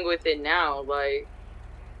 I'm dealing with it now. Like,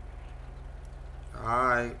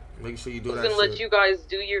 Alright, make sure you do I'm that gonna let shit. you guys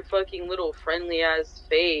do your fucking little friendly ass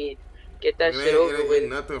fade. Get that It shit over ain't with.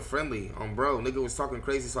 nothing friendly. Bro, nigga was talking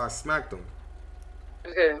crazy, so I smacked him.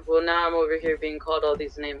 Okay, well now I'm over here being called all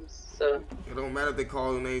these names, so. It don't matter if they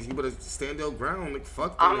call you names. You better stand your ground. Like,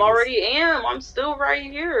 fuck them I'm niggas. already am. I'm still right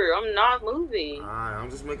here. I'm not moving. Alright, I'm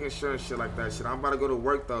just making sure and shit like that shit. I'm about to go to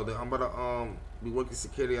work though. I'm about to be working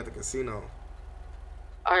security at the casino.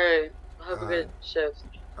 Alright, have a good shift.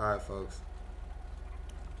 Alright, folks.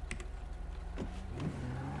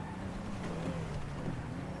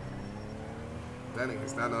 That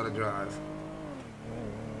nigga's not know how to drive.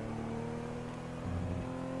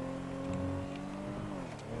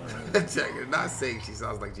 Jack, you're not saying she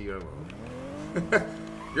sounds like G-Herbo.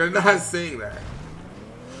 You're not saying that.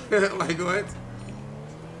 Like what?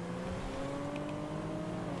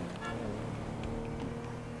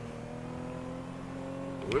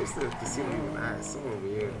 Where's the casino even at? Somewhere over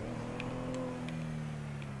here.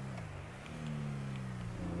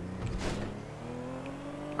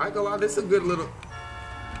 I ain't gonna lie, this is a good little...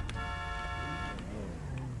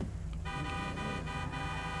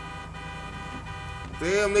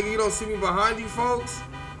 Damn, nigga, you don't see me behind you, folks?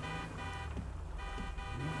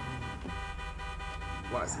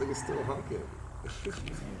 Why is nigga still honking?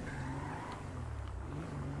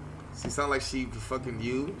 She sound like she fucking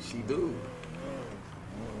you. She do.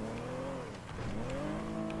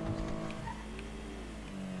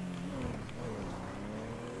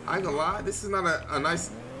 I ain't gonna lie, this is not a nice...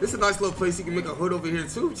 This is a nice little place you can make a hood over here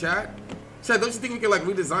too, Chad. Chad, don't you think we can like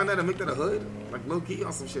redesign that and make that a hood? Like low key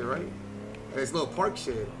on some shit, right? Like it's little park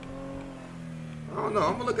shit. I don't know,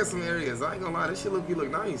 I'm gonna look at some areas. I ain't gonna lie, this shit look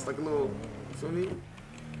nice. Like a little, you feel me?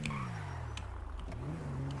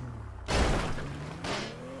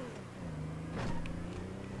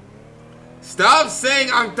 Stop saying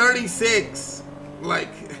I'm 36. Like,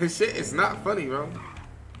 shit, it's not funny, bro.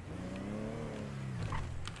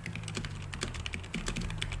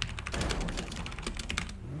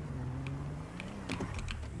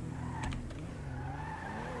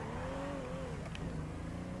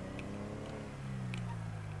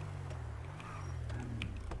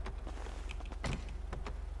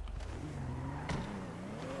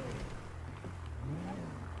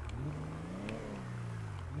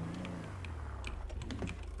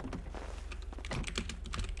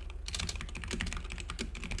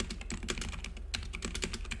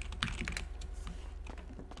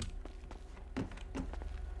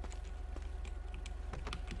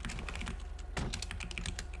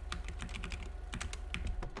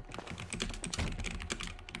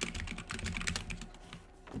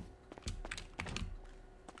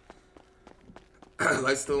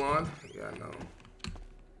 Lights still on? Yeah, I know.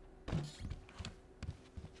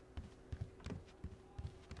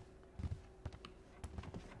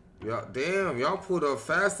 Y'all, damn, y'all pulled up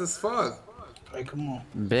fast as fuck. Hey, come on.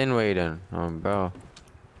 Been waiting, bro.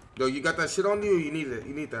 Yo, you got that shit on you or you need it?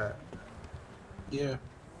 You need that? Yeah.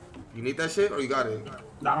 You need that shit or you got it?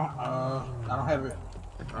 I don't have it.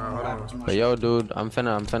 Hold on. But yo, dude, I'm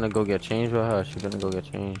finna go get changed with her. She's gonna go get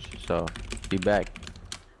changed. So, be back.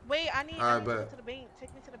 Wait, I need to go to the bank.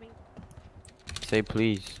 Take me to the bank. Say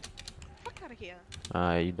please. Fuck out of here.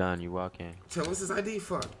 Alright, you done. You walk in. Tell what's his ID?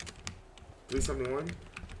 Fuck. 371.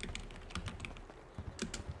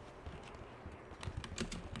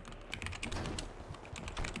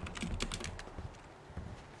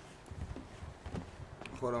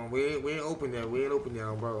 Hold on, we ain't open yet. We ain't open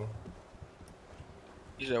yet, bro.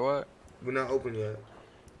 You said what? We're not open yet.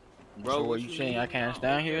 Bro, so what you saying? I can't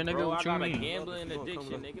stand here, nigga? Bro, What you I got mean? a gambling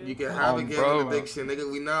addiction, nigga. You can have a gambling addiction, nigga.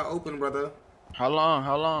 We not open, brother. How long?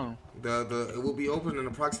 How long? It will be open in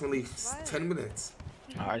approximately 10 minutes.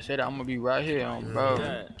 I said I'm gonna be right here,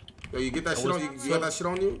 bro. Yo, you get that shit on you? You got that shit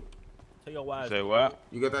on you? Tell your wife. Say what?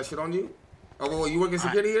 You got that shit on you? Oh, well, you working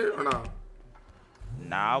security here or not?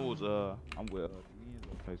 Nah, I'm with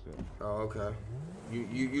Oh, okay.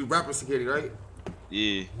 You rapper security, right?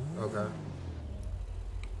 Yeah. Okay.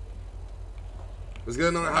 What's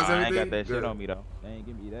good on? How's I everything? ain't got that good. shit on me though. They ain't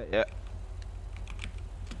give me that yet.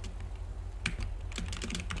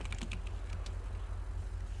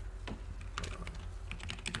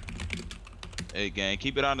 Hey gang,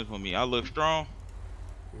 keep it honest with me. I look strong.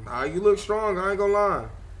 Nah, you look strong. I ain't gonna lie.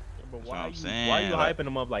 But why you hyping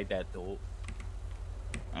him up like that, dude?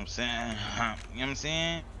 I'm saying, you know what I'm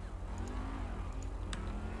saying?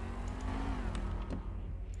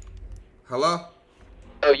 Hello?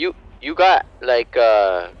 Oh, you got like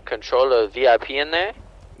controller VIP in there?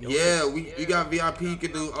 Yeah, you got VIP. You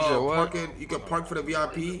can do parking. You can park for the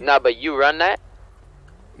VIP. Nah, but you run that?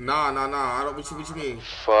 Nah. I don't. What you mean?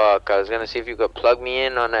 Fuck, I was gonna see if you could plug me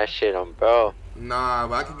in on that shit, bro. Nah,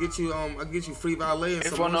 but I can get you. I can get you free valet and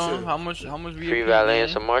some more shit. How much? Free valet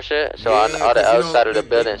and some more shit. So Yeah, on the 'cause, outside of the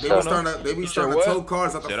building. They be starting to tow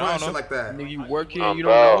cars out the front, shit like that. Nigga, you work here, you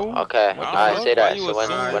bro. don't know? Okay, alright, say that. So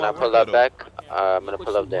when I pull up back, I'm gonna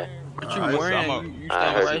pull up there. What you wearing? You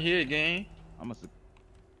stand right here, gang.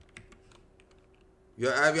 Yo,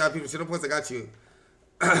 VIP, shit, no points, I got you.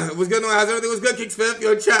 What's good, how's everything? What's good, Kicks Fifth?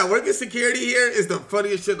 Yo, chat, working security here is the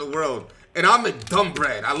funniest shit in the world. And I'm a dumb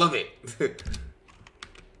bread. I love it.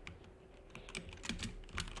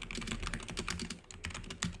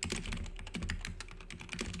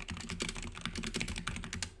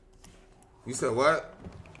 You said what?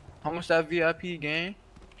 How much that VIP, gang?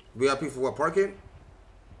 VIP for what, parking?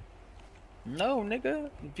 No, nigga.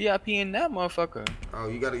 VIP in that motherfucker. Oh,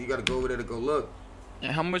 you gotta go over there to go look.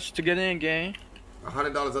 And how much to get in, gang?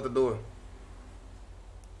 $100 at the door.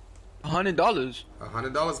 $100?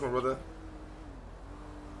 $100, my brother.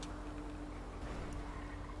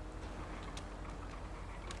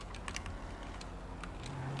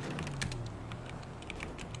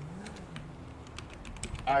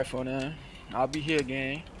 Alright, for now. I'll be here,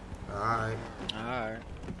 gang. Alright. Alright.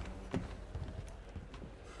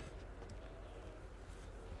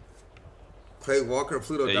 Clay Walker,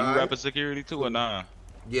 Pluto died. You rapping security too or nah?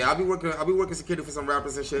 Yeah, I'll be working security for some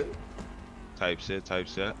rappers and shit. Type shit.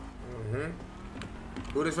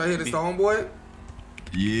 Who this right here? This the homeboy?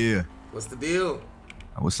 Yeah. What's the deal?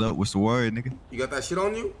 What's up? What's the word, nigga? You got that shit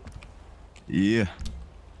on you? Yeah.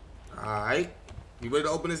 Alright. You ready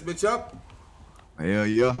to open this bitch up? Hell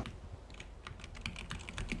yeah.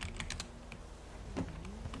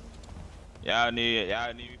 Y'all need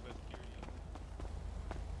me for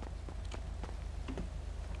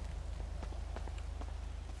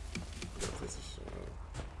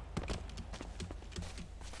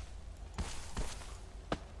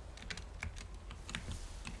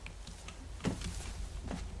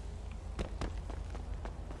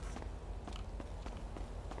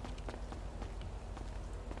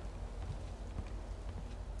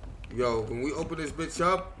Yo, when we open this bitch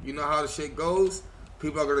up, you know how the shit goes.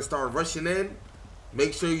 People are gonna start rushing in.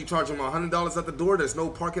 Make sure you charge them $100 at the door. There's no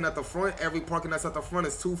parking at the front. Every parking that's at the front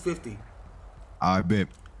is $250. I bet.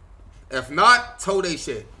 If not, tow they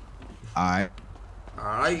shit. Alright.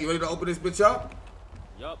 Alright, you ready to open this bitch up?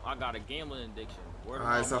 Yup, I got a gambling addiction.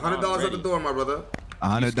 Alright, so $100 at the door, my brother.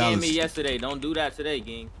 $100. You scammed me yesterday. Don't do that today,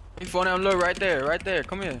 gang. Hey, phone down, look right there.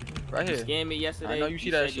 Come here, right here. You scammed me yesterday. I know you see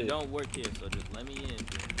that said shit. You don't work here, so just let me in.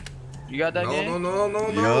 You got that, gang? No,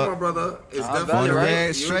 my brother. It's definitely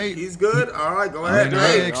red straight. He's good. All right, go ahead. Red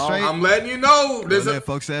Hey, straight. I'm letting you know. There's a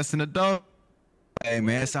folks ass in the door. Hey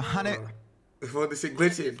man, it's 100. Before this shit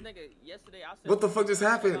glitching. This nigga, yesterday, I said, What the fuck just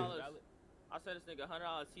happened? I said this nigga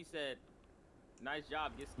 $100. He said, "Nice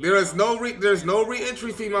job." There's no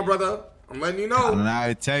re-entry fee, my brother. I'm letting you know. And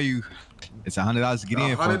I tell you, it's $100 to get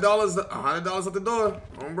in. $100 at the door,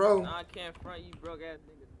 bro. Nah, I can't front you, broke ass nigga.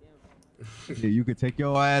 Yeah, you can take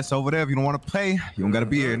your ass over there if you don't want to play. You don't gotta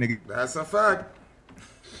be here, nigga. That's a fact.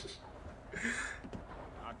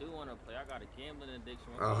 I do want to play. I got a gambling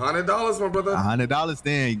addiction. $100, my brother. $100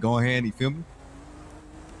 then. You go ahead, you feel me?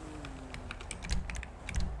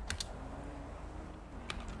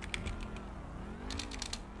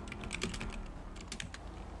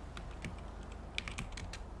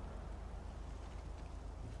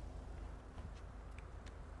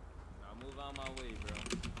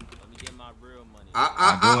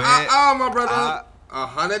 My brother.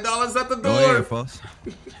 $100 at the door. Go ahead, folks.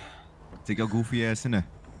 Take your goofy ass in there.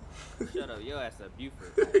 Shut up, your ass a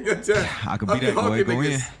Buford. I could be that. Go ahead, go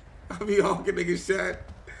in. I be honking niggas, chat.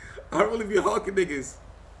 I really be honking niggas.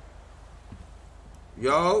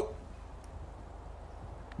 Yo.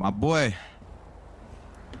 My boy.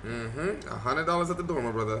 $100 at the door,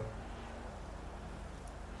 my brother.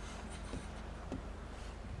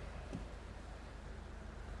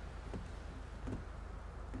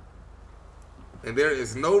 And there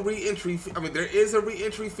is no re-entry fee. I mean, there is a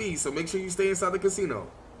re-entry fee, so make sure you stay inside the casino.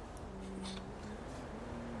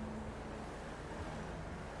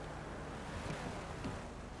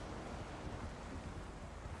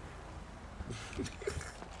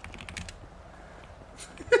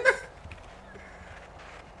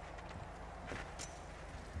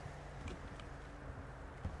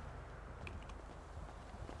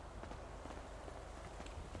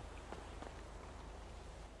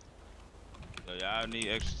 Y'all need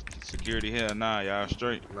extra security here. Nah, y'all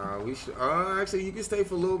straight. Nah, we should. Actually, you can stay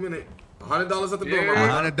for a little minute. $100 at the door,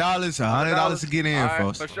 my $100, $100 to get in,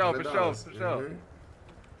 folks. For sure.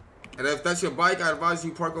 And if that's your bike, I advise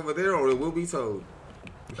you park over there, or it will be towed.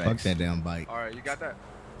 Fuck that damn bike. All right, you got that.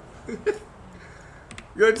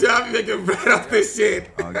 Good job, you making bread off this shit.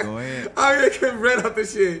 Oh, go ahead. I'm making bread off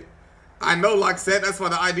this shit. I know, like said, that's why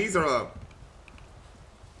the IDs are up.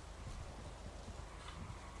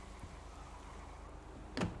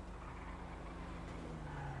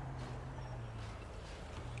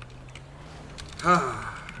 We're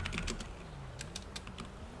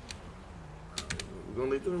gonna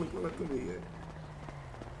let them be here.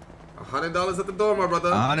 $100 at the door, my brother.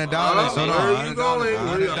 $100. Where are you going?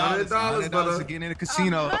 $100, brother. to get in the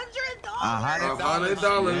casino.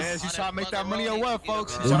 $100. Yes, you trying to make that money or what,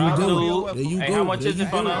 folks? There you go. There you go. How much is it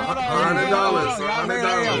for now?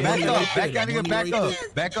 $100. Back up. Back that nigga back up.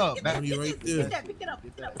 Back up. Right there.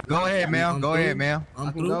 Go ahead, ma'am. Go ahead, ma'am.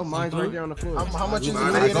 I'm through. Mine's right there on the floor. How much is it?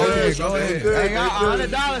 Go ahead. Go ahead. Hey, $100.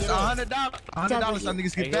 $100. $100. Some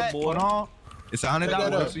niggas get that. Hold on. It's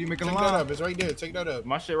 $100, so you making a line. It's right there. Take that up.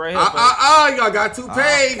 My shit right here. Y'all got to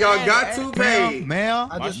pay. Y'all got to pay. Ma'am.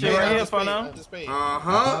 My shit right here for now. Sir,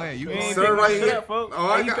 right here.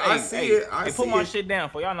 Oh, I see it. Hey, put my shit down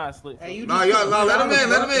for y'all not slip. Nah, let him in.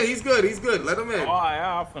 Let him in. He's good. He's good. Let him in. Oh,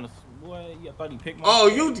 yeah, I'm finna. Boy, I thought he picked my. Oh,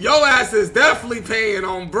 your ass is definitely paying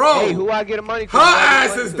on bro. Hey, who I get the money Her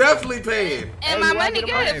ass is definitely paying. And my money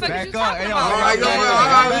good. Back up. Hey, all right,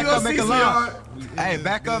 back up, make a line. Hey,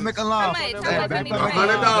 back up, make a line. Hey, back up,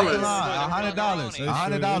 $100.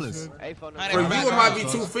 $100. For you, it might be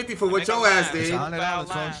 $250 for what your ass did. $100,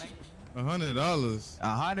 folks. $100.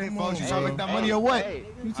 100, folks. You trying to make that money or what?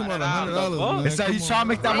 You talking about $100? It's like you trying to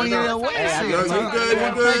make that money or what? You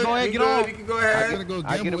good. Go ahead, get on. You can go ahead. I gotta go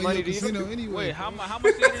gamble in the casino anyway. Wait, how much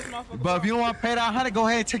is this motherfucker? But if you don't want to pay that 100, go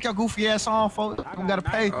ahead and take your goofy ass on, folks. You gotta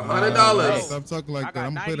pay. $100. Stop talking like that.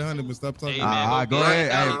 I'm gonna pay the 100, but stop talking. Go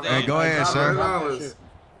ahead. Hey, go ahead, sir. $100.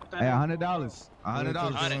 Hey, $100.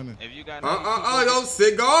 $100. If you got yo,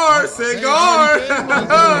 cigar.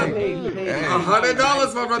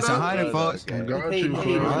 $100, my brother. It's 100, folks.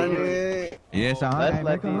 Yes, 100. Let's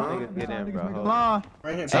let these niggas get in, bro.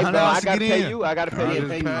 It's Hey, bro, I $100 to gotta get pay in. you. I gotta pay you. All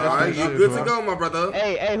right, you good to go, my brother.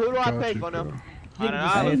 Hey, who do I pay for them? Hey,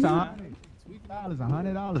 it's $100.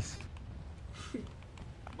 $100.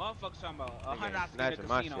 Motherfuckers talking about $100 Snatching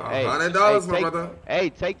my shit. $100, my brother. Hey,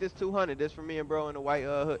 take this 200. This for me and bro in the white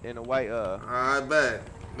hood. I bet.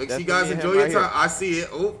 Make sure you guys me and enjoy him your right time. here. I see it.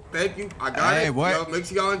 Oh, thank you. I got Hey, it. what? Yo, make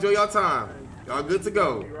sure y'all enjoy your time. Y'all good to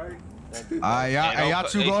go. Y'all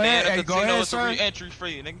two go ahead. Hey, go ahead, sir. Entry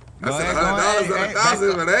free, nigga. That's $100 and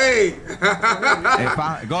 $1,000, but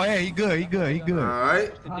hey. Go ahead. He good. All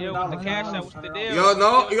right. The deal with the cash out with the deal. Yo.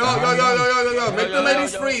 Make the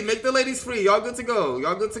ladies free. Make the ladies free. Y'all good to go.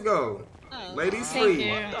 Ladies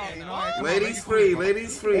free. Ladies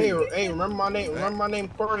free. Hey, remember my name,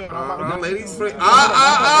 Corey. Ladies free. Come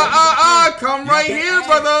right here,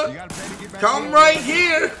 brother. Come right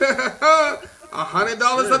here.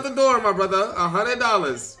 $100 at the door, my brother.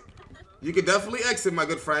 $100. You can definitely exit, my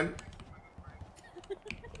good friend.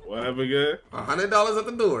 What happened again? $100 at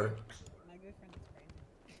the door.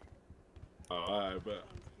 Oh, all right, bet.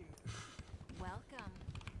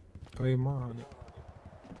 Hey, mom.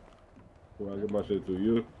 Well, I get my shit to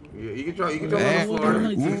you. Yeah, you can try on the floor.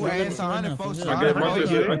 Ooh, it's 100, folks. I get my shit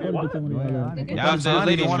to you. Y'all said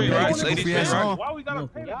ladies free, right? Ladies free, right? Why we gotta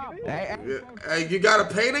pay? Hey, you gotta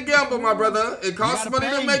pay to gamble, my brother. It costs money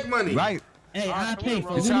to make money. Right. Hey, I pay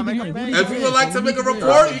for it. If you would like to make a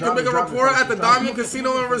report, you can make a report at the Diamond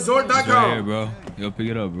Casino and Resort.com. bro. Yo, pick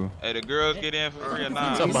it up, bro. Hey, the girls get in for free or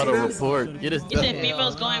not? Talking about a report. Get us You said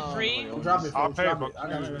females going free? Drop it, I'll pay, drop bro. it. I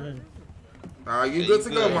got you. You good to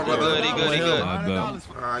go, my brother. He good. You good. I'm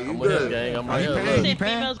You said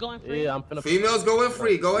females going free? Yeah, I'm finna. Females going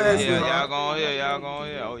free. Go ahead, Yeah, sweetheart. y'all going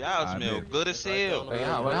here. Oh, y'all smell good as hell.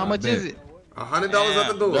 How much is it? $100 at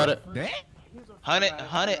the door.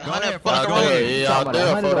 $100 bucks. Yeah, out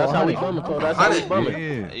there, folks. That's how we bumming, folks. That's how we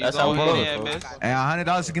bumming. That's how we bumming, miss. Hey,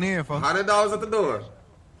 $100 to get in, folks. $100 at the door.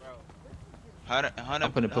 I'm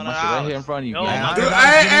finna put my shit right here in front of you.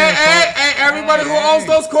 Hey, everybody who owns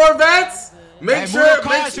those Corvettes, make sure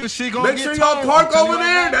y'all park over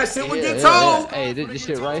there. That shit will get towed. Hey, this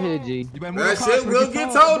shit right here, G. That shit will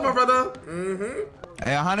get towed, my brother.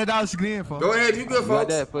 Hey, $100 to get in, folks. Go ahead, you good,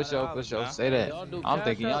 folks. That, for sure. Say that. I'm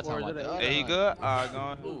thinking y'all talking about that. Hey, he good? Alright, go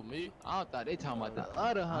on. Who, me? I thought they talking about the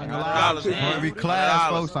other $100, man. Every class,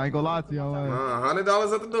 folks. I ain't gonna lie to y'all.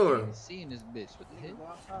 $100 at the door. Seeing this bitch with the hit.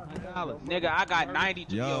 Nigga, I got 90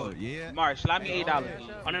 to Yo, yeah. Mark, slap me $8.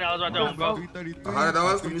 $100 right there, bro.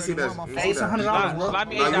 $100? Let me see that. Hey, it's $100, bro. Slap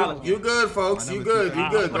me $8. You good, folks. You good. Go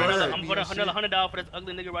ahead. I'm putting $100 for this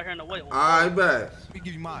ugly nigga right here in the way. I bet. Let me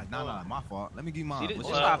give you mine. Nah, my fault. Let me give you mine.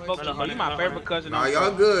 stop focusing, bro. You my favorite cousin. Nah,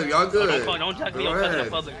 y'all good. Y'all good. Don't jack me Go up cousin in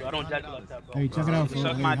ahead. public, bro. I don't jack you like that, bro. Hey, check it out, folks.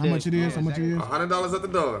 Suck Hey, my how much dick. it is? How much it is? $100 at the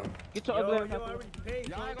door. Get your ugly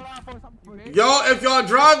Yo, if y'all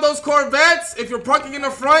drive those Corvettes, if you're parking in the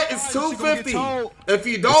front, it's $250. If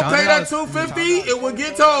you don't pay that $250, it will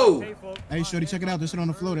get towed. Hey, shorty, check it out. This shit on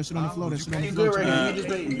the floor. That shit on the floor. That shit on the floor. Check it out.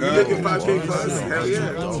 You looking 5K plus? Hell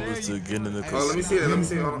yeah. Oh, let me see it. Let me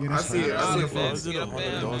see it. I see it. I see it, folks.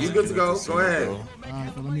 You good to go? Go ahead.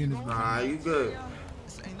 Alright, you good.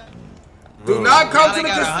 Do not come to the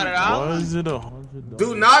casino. Why is it $100?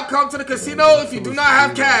 Do not come to the casino if you do not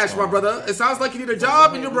have cash, my brother. It sounds like you need a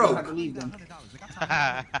job and you're broke.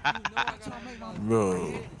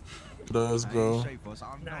 Bro. Bro.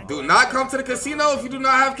 Do not come to the casino if you do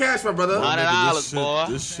not have cash, my brother. $100, boy.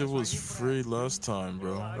 This shit was free last time,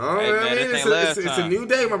 bro. Oh, hey, man, it's a new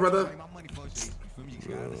day, my brother.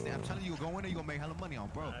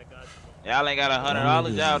 Y'all ain't got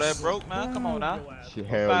 $100. Y'all that broke, man. Come on now.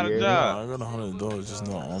 Hell Find a yeah. job. I got $100, just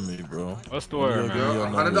not on me, bro. What's the word,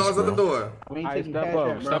 man? $100 at the door. Alright,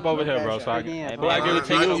 step over here, bro. So I can.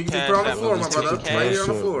 You can put on the floor, my brother. Right here on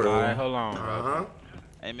the floor. Alright, hold on.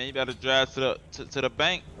 Hey man, you better drive to the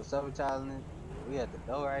bank. What's up with y'all? We at the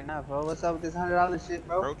door right now, bro. What's up with this $100 shit,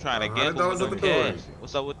 bro? Bro, trying to gamble with them cash.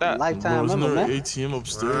 What's up with that? Lifetime Bro, member, isn't there man. an ATM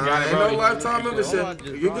upstairs? Ain't no lifetime membership.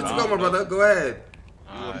 You good to go, my brother. Go ahead.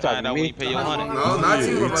 Find out when you pay your $100. No, not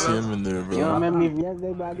you, my brother. ATM in there, bro. You don't remember me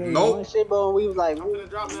yesterday, bro? I gave you Nope. one shit, bro. We was like,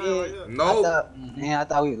 Nope. I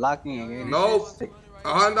thought we locked in. Nope.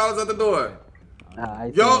 $100 at the door.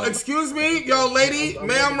 Yo, excuse me, yo, lady,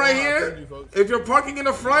 ma'am, right here. If you're parking in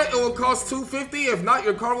the front, it will cost $250. If not,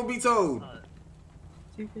 your car will be towed.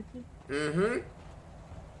 $250? Mm-hmm.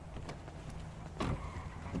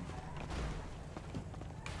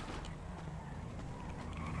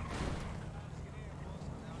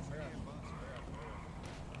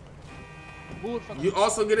 You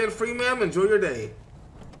also get in free, ma'am. Enjoy your day.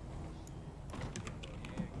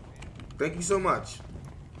 Thank you so much.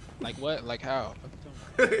 Like what? Like how?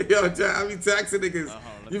 Yo, Jack, I be taxing niggas.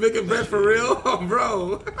 You making bread for real? Oh,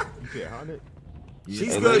 bro.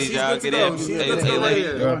 She's good. She's good to go. She's good to go right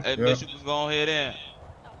here. Hey, bitch, you just go ahead in.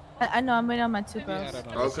 I know, I'm waiting on my 2 girls.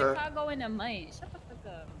 Okay. Chicago in a month. Shut the fuck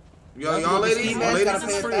up. Yo, y'all ladies, ladies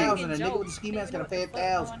is free. A nigga with the ski mask gotta pay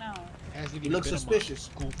 $1,000. You look suspicious.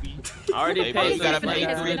 Already paid. You gotta pay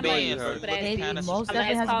 3 bands. Baby, most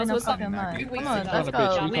definitely has been a fucking month. Come on, let's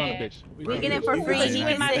go. We get it for free. He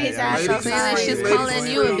can sit his ass outside. She's calling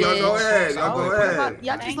you a bitch. Y'all go ahead. Y'all go ahead.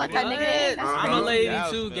 Y'all just let that nigga in. I'm a lady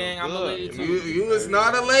too, gang. I'm a lady too. You is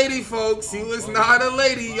not a lady, folks. You is not a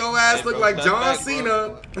lady. Your ass look like John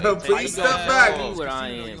Cena. Please step back.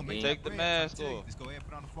 Take the mask off.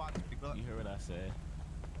 You heard what I said.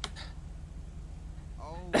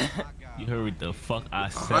 You heard what the fuck I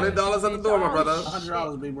said. $100 at the door, my brother.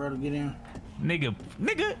 $100, big bro, to get in. Nigga,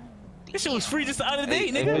 this shit was free just the other day,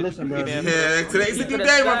 nigga. Hey, listen, bro. Yeah, today's a new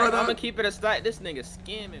day, my brother. I'm gonna keep it a stack. This nigga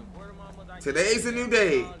skimming. Today's a new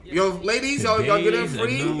day. Yo, ladies, y'all get in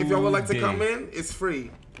free. If y'all would like to come in, it's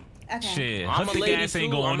free. Shit, her thick ass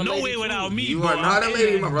ain't going nowhere without me. You are not a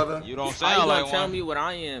lady, my brother. You don't How sound you like gonna tell one. me what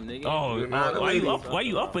I am, nigga? Oh, why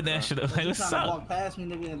you up with that shit? Like, what's up?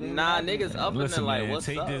 Nah, niggas up in there like, what's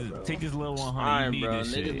up, bro? Take this little 100. Alright, You bro. need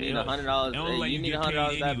this shit. Niggas need $100. Hey, you need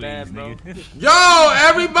 $100 that bad, bro. Yo,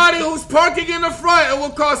 everybody who's parking in the front, it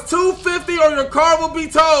will cost $250 or your car will be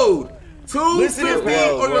towed.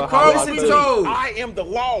 $250 or your car will be towed. I am the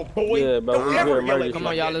law, boy. Yeah, bro. Don't ever yell at me Come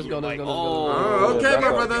on, like y'all. that, Let's go. Let's go. Oh, okay,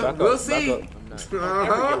 my brother. We'll see. Don't ever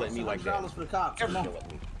yell at me like that. $100 for the cops. Come on.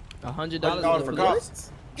 $100 for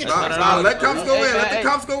cops. Nah, let cops go in. Let the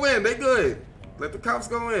cops go in. They good. Let the cops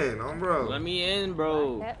go in, bro. Let me in,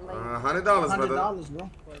 bro. $100, brother. $100, bro.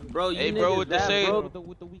 Bro, you Hey, bro, with the shade. How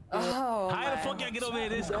the fuck y'all get over here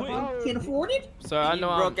this quick? Can't afford it? Sir, I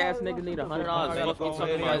know broke ass niggas need $100. Fuck you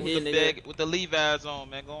talking about here, nigga. With the Levi's on,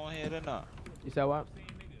 man. Go ahead and not. You said what?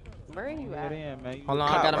 Where are you at? Hold on,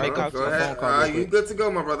 I gotta make a phone call. You good to go,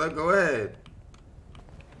 my brother. Go ahead.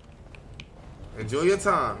 Enjoy your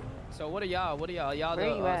time. So what are y'all? Y'all Where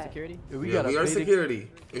you the at? security? We are security.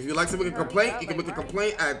 If you'd like to make a complaint, you can make a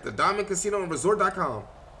complaint at the DiamondCasinoAndResort.com.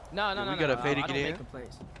 No. We got a pay to I get don't in? make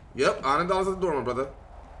complaints. Yep, $100 at the door, my brother.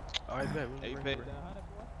 Alright, bet. Hey, you paid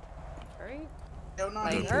Hurry. Hell no,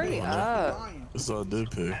 Like, hurry up. Yes, I did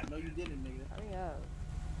pay. No, you didn't, nigga. Hurry up.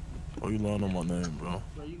 Why you lying on my name, bro?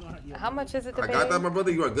 How much is it to I pay? got that, my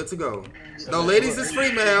brother. You are good to go. No, ladies is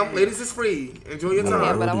free, ma'am. Ladies is free. Enjoy your No, time.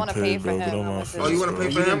 Yeah, but I already want to pay paid, for bro. him. Get on How my much is Oh, you want to pay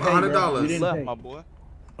it? for him? $100. didn't my boy.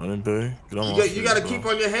 I didn't pay. Get on my You face, got to bro. keep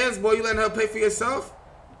on your hands, boy. You letting her pay for yourself?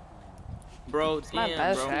 bro. my Damn,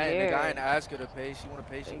 best bro. year. I ain't ask her to pay. She wanna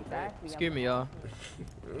pay. She can pay. Excuse me, y'all.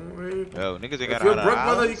 Yo, niggas ain't If got you're $100. broke,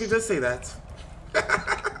 brother, you can just say that.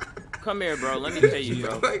 Come here, bro. Let me pay you,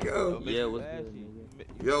 bro. Like, yo. Yeah, what's good?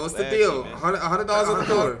 Yo, what's the deal? $100 at the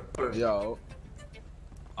door. Yo.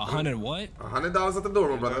 100 what? $100 at the door,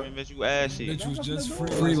 my brother. Bitch, you ashy. Bitch was just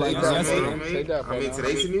free like that. I mean,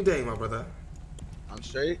 today's a new day, my brother. I'm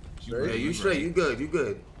straight. Yeah, you straight. You good. You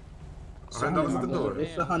good. $100 at the door.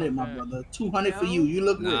 It's 100, my brother. 200 for you. You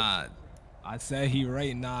look rich. Nah, I said he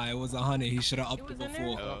right. Nah, it was 100. He should have upped it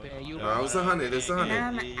before. No, it was 100. It's 100.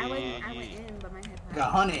 I went in, but my head.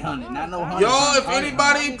 Got 100, not no 100. Yo, if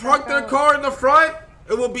anybody parked their car in the front,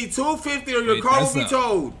 it will be $250 or your car will be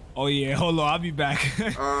towed. Oh yeah, hold on, I'll be back.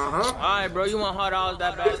 All right, bro. You want $100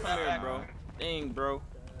 that bad? Come here, bro. Dang, bro.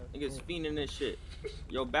 Niggas fiending this shit.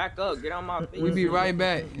 Yo, back up. Get on my face. We be right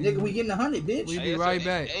back. Nigga, we getting 100, bitch. We be right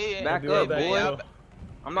back. Back up, boy.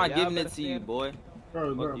 I'm not giving it to you, boy.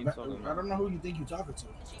 Bro, I don't know who you think you're talking to.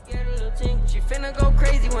 She finna go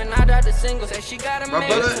crazy when I died the single. Said she got a My man.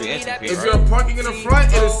 brother, if you're parking in the front,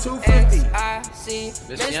 it is $250.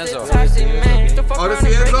 Oh, this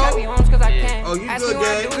is Enzo? Oh, you good,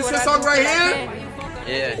 gang. This shit song right here?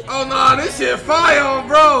 Yeah. Oh, nah, this shit fire,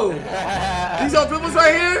 bro. These your peoples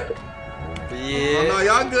right here? Yeah. Oh, no,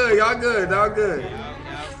 y'all good. Y'all good. Y'all good.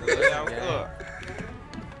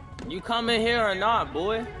 You coming here or not,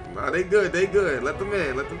 boy? Nah, they good. They good. Let them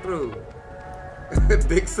in. Let them through.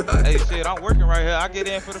 Big son. Hey, shit, I'm working right here. I get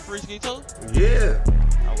in for the free ski too? Yeah.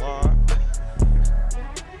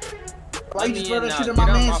 Why you just throw that shit in my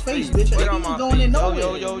man's face, bitch? Ain't even going in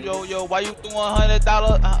nowhere. Yo, why you throwing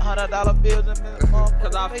 $100 bills in this motherfucker?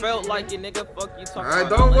 Cause I felt like it, nigga. Fuck you talking Alright,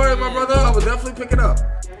 about. don't worry, my brother. I will definitely pick it up.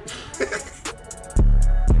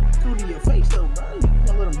 Threw to your face, though, bro.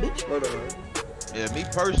 You little bitch. Hold on. Yeah, me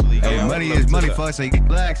personally. Hey, yeah, money is money, fuck, so you can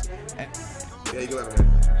relax. Yeah, you can let him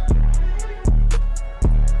in.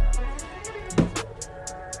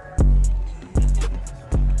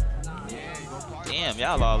 Damn,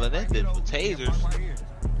 y'all all in that bitch with tasers.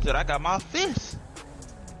 Shit, I got my fist.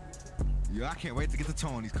 Yo, I can't wait to get the tow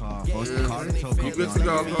on these cars. Folks, the car the tow You good to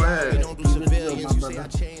go? Go ahead.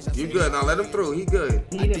 You good? Now let him through. He good.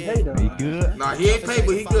 He didn't pay, though. He good? Nah, he ain't paid,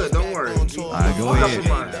 but he good. Don't worry. Alright, go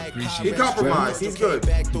ahead. He compromised. He's good.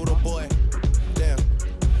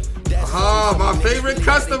 Ah, my favorite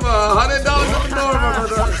customer. $100 at the door, my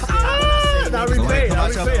brother. Now we pay.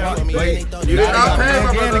 Wait, you did not pay,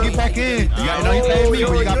 my brother. To get back in. You got, no, he paid me,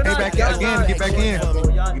 but you got to pay back again to get back in.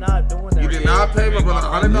 You did not pay, my brother.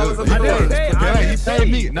 $100 at the door. Yeah, he paid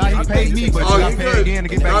me. Nah, he paid me, but you got to pay again to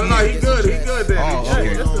get back in. No, he good. He good then. Oh,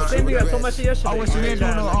 okay. That's the same thing I told my shit yesterday. Oh, what you ain't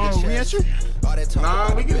doing no re-entry?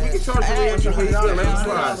 Nah, we can charge for re-entry, but he's good. Let him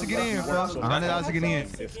slide. $100 to get in, folks. $100 to get in.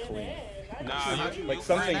 Nah, like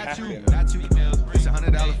something happened. Not you. It's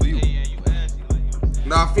 $100 for you.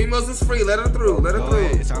 Nah, females is free. Let her through. Let her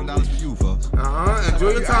through. It's $100 for you, folks.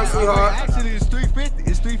 Enjoy your time, sweetheart. Actually, it's $350.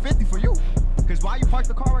 It's $350 for you. Cause why you parked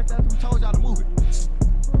the car right there? We told y'all to move it.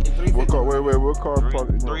 What car? Wait, what car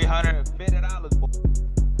parked? $350.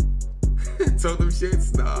 Told them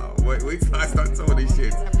shits? Nah, wait till I start telling these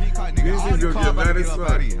shits. These shits gonna get mad as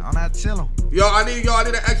fuck. I'm not chilling. Yo, I need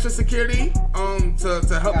an extra security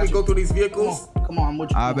to help me go through these vehicles. Come on, what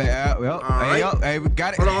you I bet. Well, hey, we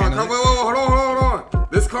got it. Hold on.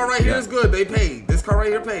 This car right here is good. They paid. This car right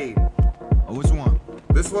here paid. Oh, which one?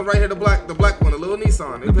 This one right here, the black one, the little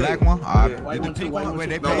Nissan. The black one? The pink one? Wait,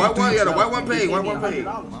 they paid. The white one, yeah, the white one paid. White one paid.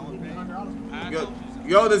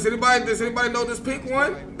 Yo, does anybody know this pink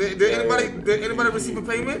one? Did anybody receive a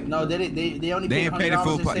payment? No, they only They paid ain't paid the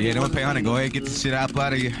full $100. price. Yeah, they only pay 100. Go ahead, get the shit out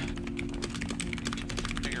of here.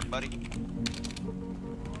 Here, buddy.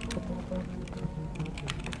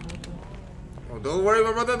 Oh, don't worry,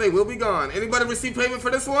 my brother. They will be gone. Anybody receive payment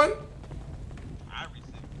for this one? I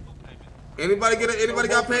received no payment. Anybody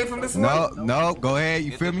got paid from this one? No. Go ahead.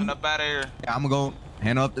 You feel me? Up out of here. Yeah, I'm gonna go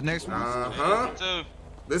handle up the next one.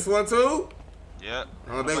 This one too? Yep.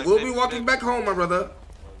 Oh, they will be walking back home, my brother.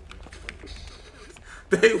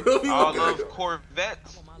 They will be all walking those back.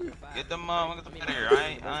 Corvettes. Get them out of here.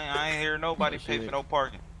 I ain't hear nobody pay for no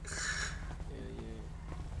parking.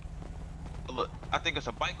 Look, I think it's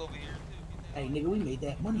a bike over here too. Hey, nigga, we made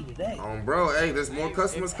that money today. Bro, hey, there's more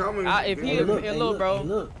customers coming. Bro.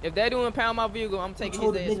 If they do impound my vehicle, I'm taking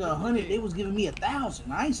told his the nigga 100. They was giving me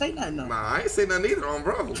 1,000. I ain't say nothing. No. Nah, I ain't say nothing either,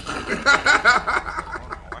 bro.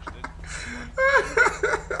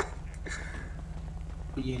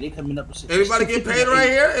 But yeah, they coming up with Anybody get paid right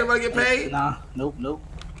here? Anybody get paid? Nah, nope.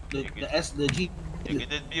 The G. Get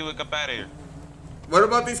this Buick up out of here. What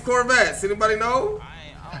about these Corvettes? Anybody know?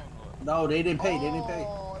 No, they didn't pay. They didn't pay.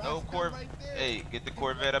 No Corvette. Hey, get the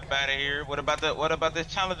Corvette up out of here. What about this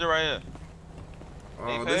Challenger right here?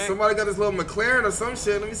 Oh, there's somebody got this little McLaren or some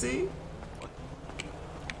shit. Let me see.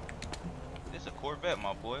 This a Corvette,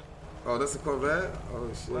 my boy. Oh, that's a Corvette? Oh,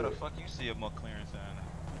 shit. Where the fuck you see a McLaren sign?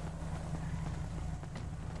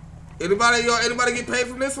 Anybody get paid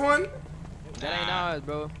from this one? That ain't ours,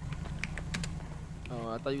 bro. Oh,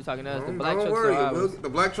 I thought you were talking to us. The black Don't trucks worry. are ours. The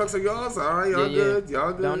black trucks are yours? All right, y'all good.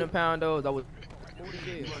 Y'all good. Down the pound those. I was.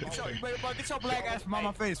 Get your black ass from out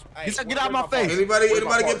my face. Get out of my face. Anybody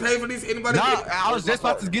get paid for these? Anybody? Nah, I was just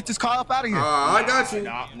about to get this car up out of here. I got you.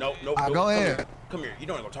 No. Go ahead. Come here. You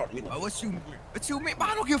don't even talk to me. What you mean?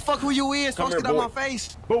 I don't give a fuck who you is. Come get out my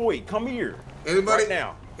face. Boy, come here. Anybody right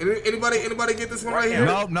now? Anybody get this one right here?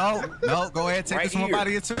 No. Go ahead, take this one out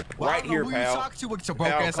of here too. Right here, pal. Who you talking to with your broke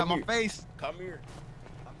ass on my face? Come here.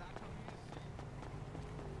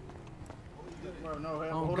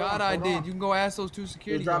 Oh God, I did. You can go ask those two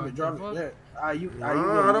security guards. Drop it. Yeah. I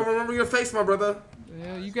don't remember your face, my brother.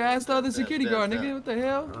 Yeah, you can ask the other security guard, nigga. What the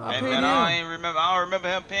hell? I paid him. I don't remember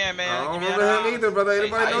him paying, man. I don't remember him either, brother.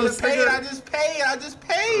 Anybody know this nigga? I just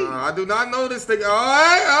paid. I do not know this nigga. All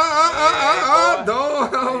right.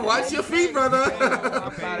 Don't watch your feet, brother.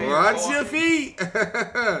 Watch your feet.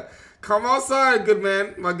 Come outside, good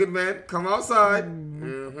man. My good man. Come outside.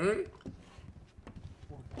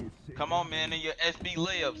 Come on, man, in your SB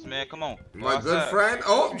layups, man. Come on. My good friend.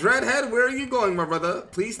 Oh, Dreadhead, where are you going, my brother?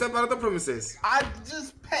 Please step out of the premises. I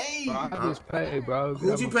just paid. I just paid, bro.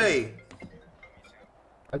 Who'd you pay?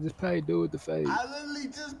 I just paid dude with the fade. I literally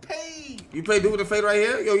just paid. You pay dude with the fade right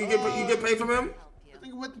here? Yo, you get paid from him? I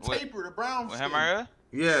think with the taper, the brown skin. Him right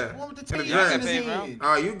here? Yeah. The one with the taper in his hand.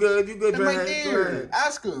 Oh, you good, Him right Dreadhead. there.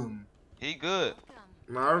 Ask him. He good.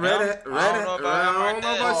 No, Redhead. I don't know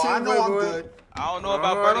about you, I know I'm good. I don't know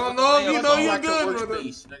about I don't know if you know you're good, brother.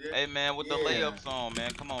 Hey, man, with the layups on,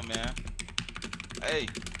 man. Come on, man. Hey.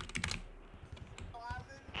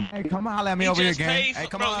 Hey, come on, holla at me over here, gang. Hey,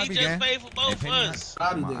 come on, he just paid for both of us.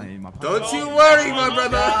 Don't you worry, my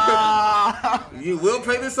brother. You will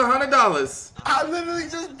pay this $100. I literally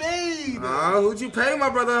just paid. Who'd you pay, my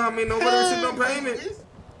brother? I mean, nobody received no payment.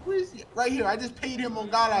 Where is he? Right here. I just paid him on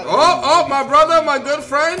God. Oh, my brother, my good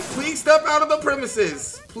friend. Please step out of the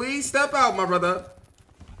premises. Please step out, my brother.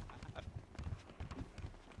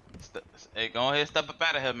 Hey, go ahead, step up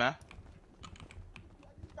out of here, man.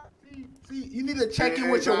 See, you need to check in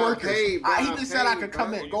with your workers. He just said I could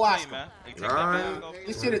come in. Go ask him.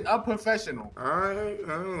 This shit is unprofessional. All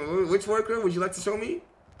right. Which worker would you like to show me?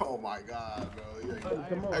 Oh my God, bro!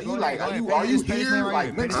 Are you here?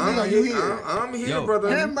 Like mentally, are you here? I'm here, brother.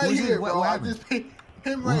 Him right here, bro. I just paid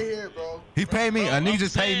him right here, bro. He paid me. A nigga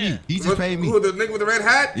just paid me. He just paid me. Who, the nigga with the red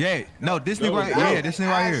hat? Yeah. No, this nigga right here. Yeah, this nigga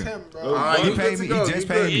right here. He paid me. He just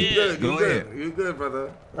paid me. Go ahead. You good,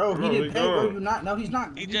 brother? Bro, he didn't pay, bro. You not? No, he's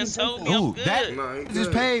not. He just told me I'm good. He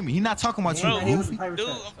just paid me. He not talking about you, goofy. Dude,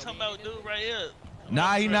 I'm talking about dude right here.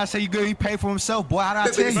 Nah, he not say you good. He paid for himself, boy. How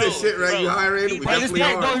did I tell you? This shit right. You hiring? We definitely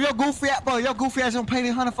are. Bro, your goofy ass don't pay the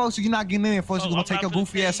 100 folks, so you're not getting in, folks. You gonna take your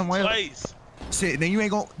goofy ass somewhere else. Shit, then you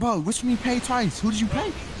ain't gonna, bro. What you mean pay twice? Who did you pay?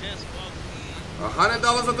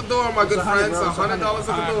 $100 at the door, my good friends. $100 at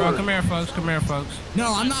the door. Bro, come here, folks. Come here, folks.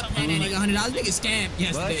 No, I'm not paying that nigga $100. Nigga scammed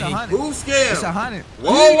yesterday. Who scammed? It's 100.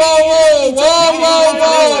 Whoa.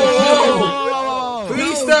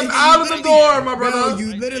 Please step out of the door, my brother.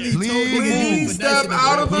 You literally told me. Please step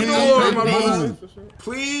out of the door, my brother.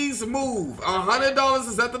 Please move. $100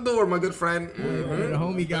 is at the door, my good friend. The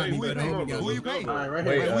homie got me, but the homie got me. Who you paying? All right, right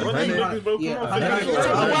here. Do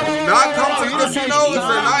not come to the casino if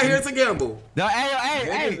you're not here to gamble.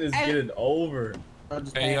 Hey. It's getting over.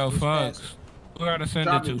 Hey, yo, folks. Who gotta send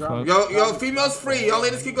it to, folks? Yo, females free. Y'all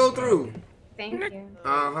ladies can go through. Thank you.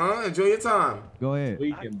 Enjoy your time. Go ahead.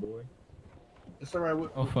 Weekend, boy. It's all right.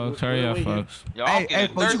 Oh, folks, hurry up, folks. Hey,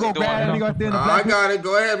 folks, you go grab that nigga out there in the I back. got it.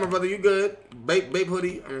 Go ahead, my brother. You good? Babe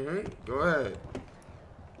hoodie. Go ahead.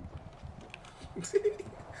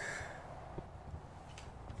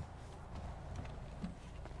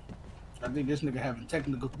 I think this nigga having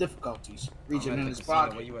technical difficulties reaching in his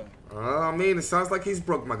pocket. Where you at? I mean, it sounds like he's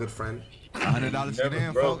broke, my good friend. $100 to get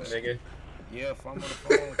in, folks. Nigga. Yeah, if I'm on the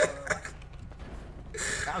phone with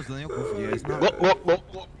That was your goofy ass.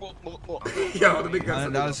 Yo, the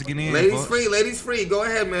nigga $100 to get in. Ladies free. Go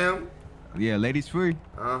ahead, ma'am. Yeah, ladies free.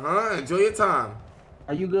 Enjoy your time.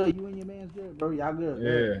 Are you good? You and your man's good, bro? Y'all good?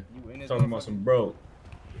 Yeah. Talking about some broke.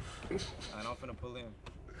 I'm finna pull in.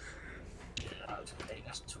 Hey,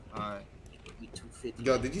 that's too. Alright.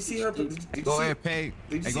 Yo, did you see her? Go ahead, pay.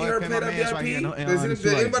 Did you see her pay that VIP?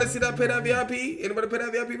 Did anybody see that pay that VIP? Anybody pay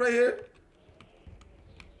that VIP right here?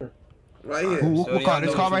 Right here. What car?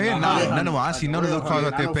 This car right here? Nah, none of them. I see none of those cars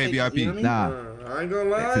out there pay VIP. Nah. I ain't gonna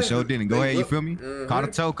lie. For sure didn't. Go ahead, you feel me? Call the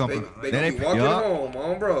tow company. They gonna be walking home,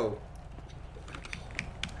 on bro.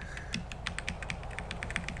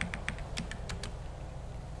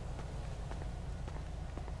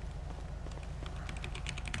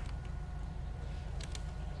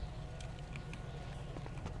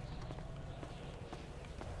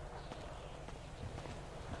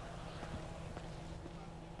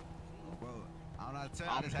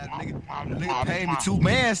 I just had nigga paid me $2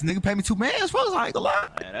 mans. Nigga paid me $2 mans, folks. I ain't gonna lie.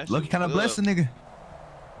 Man, lucky kind of blessed the nigga.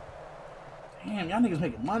 Damn, y'all niggas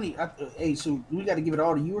making money. Hey, so we got to give it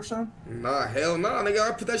all to you or something? Nah, hell nah, nigga.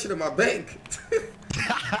 I put that shit in my bank.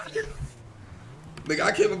 Nigga,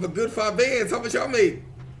 I came up with a good 5 bands. How much y'all made?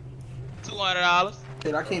 $200.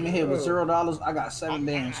 Shit, I came in here with $0. I got 7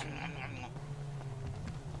 bands.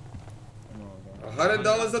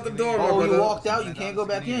 $100 at the door, my brother. You walked out. You can't go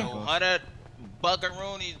back in. 100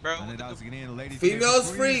 buckaroonies, bro. Females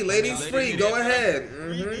free, ladies free. Go ahead.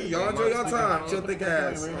 Y'all enjoy your time. Chill thick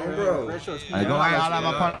ass. Oh, bro.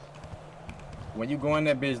 When you go in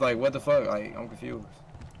that bitch, like, what the fuck? Like, I'm confused.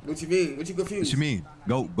 What you mean? What you confused? What you mean?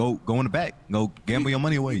 Go in the back. Go gamble your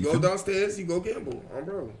money away. You go downstairs. You go gamble. Oh,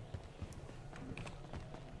 bro.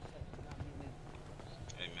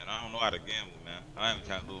 Hey, man, I don't know how to gamble, man. I ain't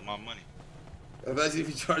trying to lose my money. Imagine if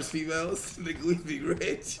you charge females, nigga, we'd be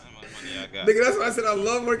rich. Nigga, that's why I said I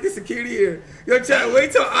love working security here. Yo, chat,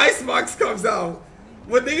 wait till Icebox comes out.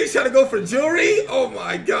 When niggas try to go for jewelry, oh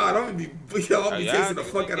my god, I'm gonna be, I'll be tasting the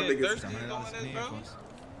fuck out of niggas.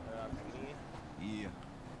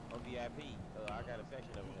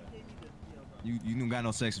 You don't got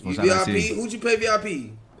no section for you VIP? Who'd you pay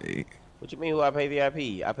VIP? Hey. What you mean who I pay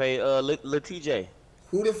VIP? I pay Lil TJ.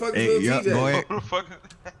 Who the fuck is Lil TJ? Go ahead.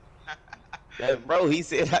 Bro, he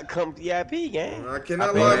said I come VIP, gang. I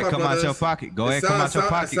cannot lie, my come out your pocket. Go ahead, come out your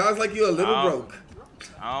pocket. It sounds like you a little broke.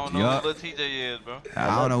 I don't know who Lil TJ is, bro.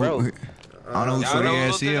 I don't know who Shorty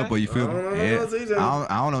ass is, but you feel me? I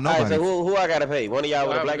don't know nobody. Alright, so who I gotta pay? One of y'all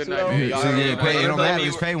with a black suit on? Yeah, pay. It don't matter.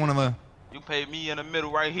 Just pay one of us. You pay me in the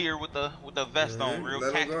middle right here with the vest on, real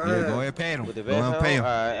cat. Yeah, go ahead, pay him. With the vest on? Pay him.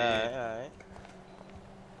 Alright.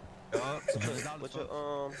 What's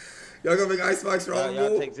your Y'all gonna make Icebox wrong y'all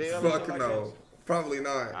move? take Zelle? Fuck no. Probably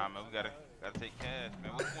not. Nah, man, we gotta take cash,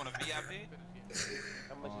 man. What you want, a VIP?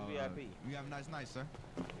 How much is VIP? You have a nice night, sir.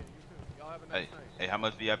 Hey, how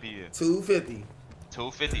much VIP is? $250.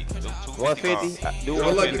 250. 150. Do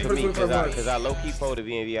 150 for me, cause I low key supposed to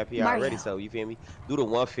be in VIP already. So you feel me? Do the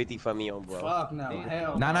 150 for me, on bro. Fuck no,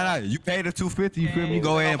 hell. Nah. You pay the 250. You feel me?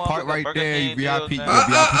 Go ahead and park right there. You VIP.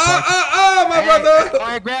 My brother. Go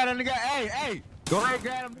ahead, grab them, nigga. Hey. Go ahead,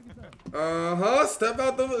 grab them, nigga. Step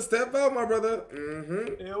out, my brother.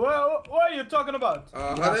 Yeah, what are you talking about?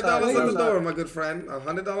 $100 at the door, my good friend. $100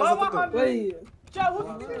 at the door. Wait.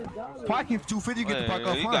 Parking for 250, you get the park up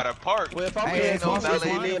front. You gotta park. Well, if I'm paying no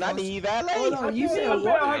valet, then I need valet. Hold on, you said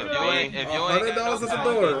what? If you ain't got $100 at the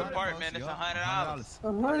door. Park, man, it's $100.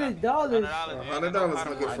 $100. $100, my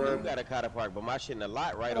good friend. You got a car to park, but my shit in the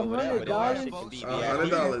lot right over there. But my shit can be VIP.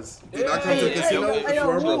 $100. Did I come to the casino?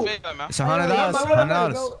 It's $100.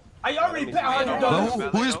 $100. I already paid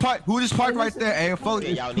 $100. Who just parked right there? Hey, folks.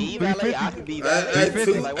 Y'all need valet? I can be valet.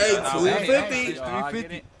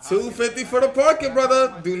 $250. $250 for the parking,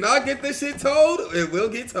 brother. Do not get this shit towed. It will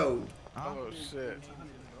get towed. Oh shit.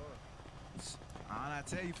 I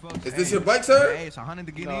tell you, folks. Is this your bike, sir? Hey, it's 100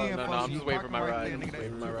 to get in. No, I'm just waiting for my ride.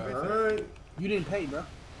 Alright. You didn't pay, bro.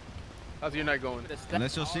 How's your night going?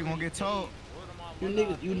 Unless your shit gonna get towed. You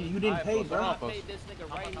niggas, you didn't pay, bro.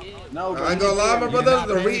 No, bro. I ain't gonna lie, my brother.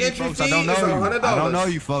 The re-entry fee is $100. I don't know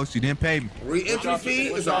you, folks. You didn't pay me. Re-entry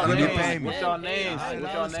fee is $100. You didn't pay me. What's your name?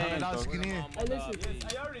 What's your name?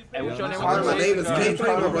 Hey, what's your name? My name is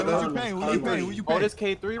K3, my brother. Who you pay? Oh, this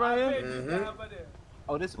K3 right here?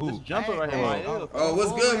 Oh, this jumper right here. Oh,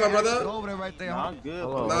 what's good, my brother? Over there right there. I'm good.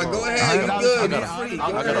 Nah, go ahead. You good. You free. Go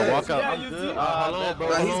I gotta ahead. walk up. I'm good.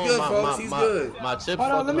 Nah, he's good, folks. He's good. My chips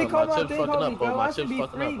Hold on, let me call my fucking thing, up, bro. My I should chips be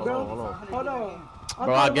fucking free, up. bro. Hold on.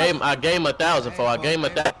 Bro, I gave him 1,000 for. I gave him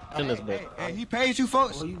 1,000 in this bitch. Hey, he paid you,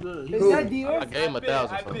 folks. Is that deal? I gave him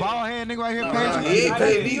 1,000 for. Ball hand nigga right here paid you. He ain't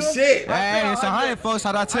paid me shit. Hey, it's 100, folks.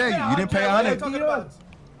 How'd I tell you? You didn't pay 100.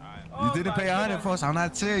 You didn't pay 100, folks. I'm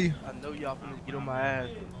not tell you. I know y'all finna get on my ass.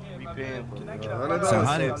 Repaying, bro. It's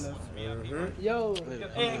 100. Yo.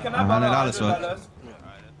 $100, folks.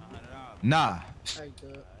 Nah.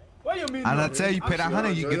 What you mean? I'm not tell you, pay that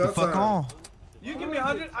 100, you get the fuck on. You give me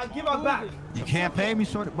 100, I give her back. You can't pay me,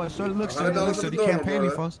 but sort of looks, you can't pay me,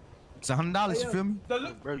 folks. It's $100. You feel me?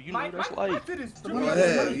 Bro, you know that's like. Go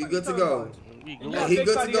ahead. You good to go. Yeah, he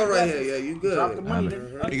good to go right here. Yeah, you good.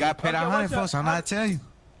 You got paid $100 for, so I'm not telling you.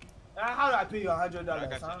 How do I pay you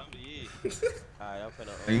 $100?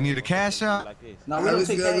 You need a cash out? No, we don't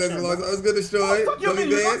take cash out. I was good to destroy it. Dummy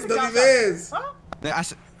Vans. I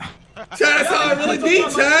said. Chat, that's how I really be,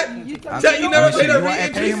 chat. Chat, you never paid a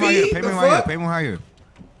re-entry fee? Pay me right here. Pay me right here.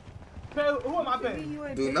 Who am I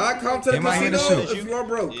paying? Do not come to the casino if you are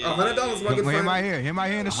broke. $100, my good friend. Him right here. Him right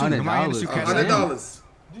here in the suit. $100.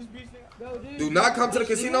 Do not come to the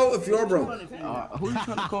casino if you're broke. Who you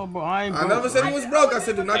trying to call, bro? I never said he was broke. I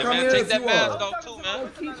said do not come here if you are.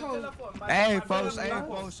 Hey, folks. Hey,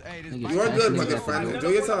 you are good, my good friend. Enjoy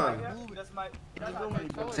your time.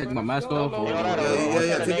 Take my mask off.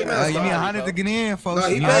 Yeah. Take your mask off. You need 100 to get in, folks. No,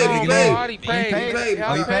 he paid. Oh, he paid.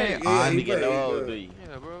 Yeah, he paid.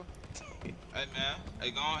 Yeah, bro. Hey, man.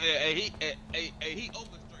 Hey, go on here. Hey, he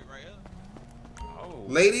open straight right here. Oh.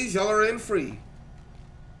 Ladies, y'all are in free.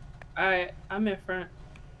 Alright, I'm in front.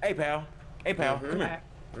 Hey, pal. Come here.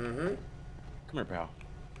 Come here, pal.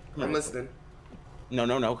 I'm listening. No.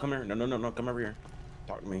 Come here. No. Come over here.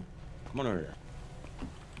 Talk to me. Come on over here.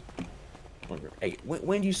 Come over here. Hey,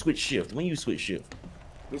 when do you switch shift? What you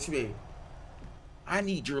mean? I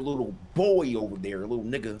need your little boy over there, little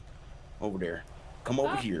nigga over there. Come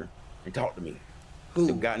over here and talk to me. Who?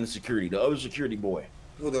 The guy in the security, the other security boy.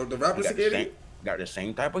 Who, the rapper security? Got the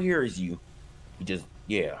same type of hair as you. He just,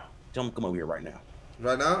 yeah. Tell him to come over here right now.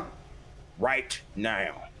 Right now? Right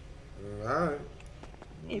now. Alright.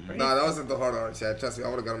 Nah, that wasn't the hard art, chat. Trust me, I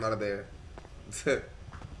would have got him out of there.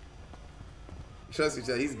 Trust me,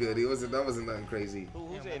 chat. He's good. That wasn't nothing crazy.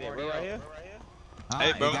 Who's in there, bro? Right here?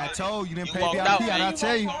 Hey, bro. You got told. You didn't pay VIP. I didn't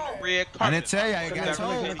tell you. I didn't tell you. I got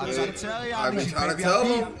told. I was trying to tell y'all. I've been trying to tell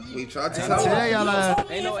him. We tried to tell y'all.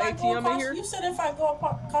 Ain't no ATM in here? You said if I go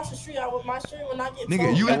across the street out with my street when I get told.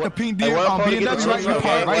 Nigga, you at the pink deer on BMW, right? You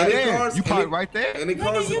parked right there. You parked right there.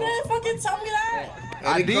 Nigga, you didn't fucking tell me that.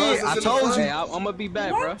 I did. I told you. I'm gonna be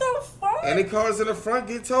back, bro. What the fuck? Any cars in the front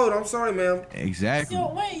get towed. I'm sorry, ma'am. Exactly. Yo,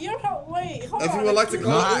 wait, hold if on. you would like to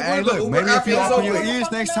call Uber, hey, look, maybe if you open your ears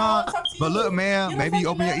next time. But look, man, maybe you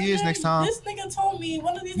open your ears next time. This nigga told me,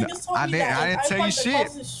 one of these niggas told me that I didn't tell you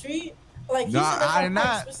shit. The street, like, no, I did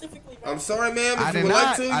not. I'm sorry, ma'am. If you would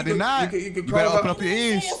like to, I did not. You can better open up your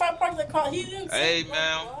ears. If I park the car, he didn't say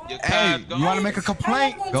man. Hey, you want to make a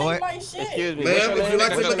complaint? Go ahead. Excuse me. Ma'am, if you'd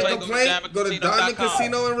like to make a complaint, go to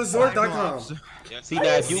diamondcasinoandresort.com. See now,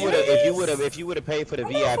 if you would have paid for the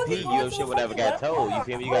VIP, your shit would never got told. You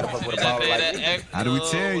feel me? You gotta fuck with a baller like this. How do we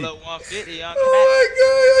tell you? Oh my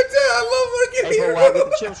God, I love working here. Hey, bro, where I get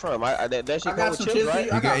the chips from? That shit come with chips, right?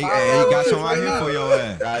 You got some right here for your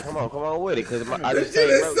ass. Alright, come on with it, cause I This just shit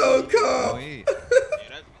paid, is so cool.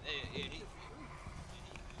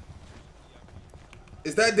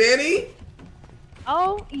 Is that Danny?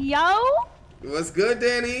 Oh, yo. What's good,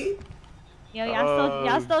 Danny? Yo,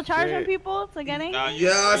 y'all still charging people to get in?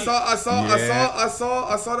 Yeah, I saw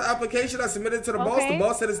the application. I submitted it to the boss. The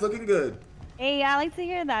boss said it's looking good. Hey, I like to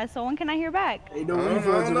hear that. So when can I hear back? I don't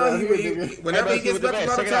know. Whenever he gets back from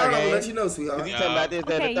out of town, I will let you know, sweetheart.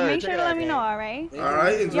 Okay, you make sure to let me know, all right? All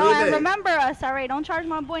right, enjoy yo, your day. and remember us, all right? Don't charge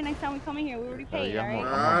my boy next time we come in here. We already paid, all right?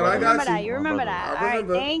 All right, I got you. You remember that. All right,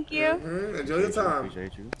 thank you. Enjoy your time.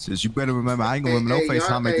 Since you better remember, I ain't gonna remember no face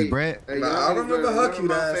time make this bread. I remember huck you,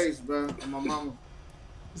 that face, bro. My mama. You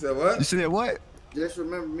said what? You said what? Just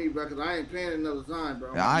remember me, bro, because I ain't paying another time,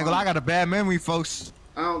 bro. I ain't gonna lie, I got a bad memory, folks.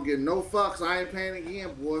 I don't get no fucks. I ain't paying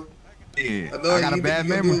again, boy. Yeah, I got a bad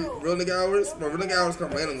memory. Real nigga hours? Bro, real nigga hours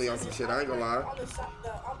come randomly on some shit. I ain't gonna lie.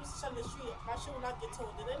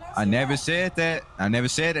 I never said that. I never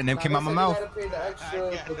said it. It never came out my mouth. Yeah, right.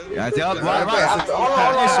 Didn't I tell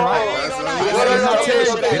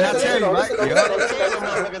you, right?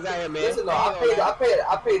 Listen, I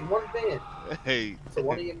paid one band. Hey. So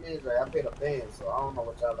one of your men, right? I paid a band, so I don't know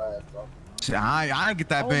what y'all asked for. I ain't get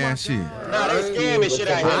that band shit. Nah, they scamming shit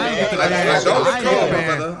out here, I don't recall,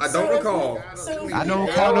 brother. I don't recall. I don't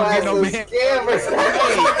recall no get no band. Hey,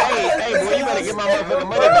 boy, you better get my motherfucking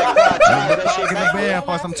money back. Get the band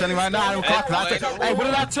first. I'm telling you right now. I don't recall. Hey, what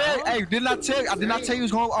did I tell you? Hey, didn't I tell you? I did not tell you it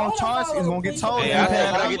was going on charge. It was going to get told. Hey,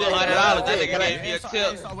 I get $100. That nigga gave me a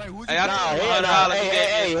tip. Hey, I $100.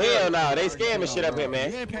 Hey, hell no. They scamming shit up here,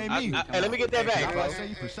 man. You ain't pay me. Hey, let me get that back.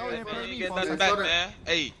 You get nothing back, man.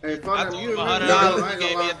 Hey, I told you $100. You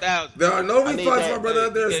gave me $1,000. There are no refunds, my brother.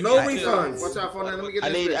 There's no refunds. Watch out for that. Let me get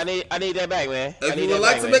that. I need that back, man. If you would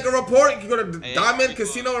like to make a report, you can go to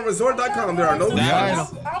diamondcasinoandresort.com. There are no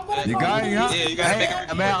refunds. You got it, Yeah, you gotta make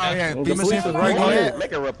a man, people say for free, go ahead.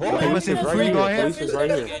 Make a report. People say for free, go ahead. Police is right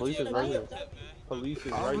here. Police is right here. police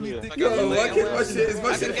is right here. Yo, my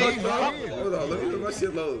shit fucked up. Hold on, let me let my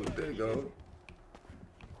shit load. There you go.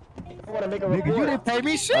 Nigga, you didn't pay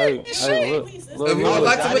me shit. Hey, If you would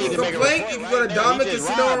like to make a complaint, you can go to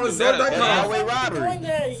DiamondCasinoResort.com.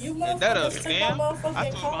 Is that a scam? I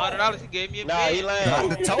told him $100. He gave me a bid.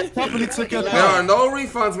 The tow company took your There are no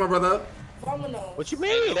refunds, my brother. What you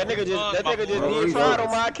mean? That nigga just did fraud on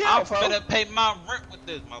my account, I'm finna pay my rent with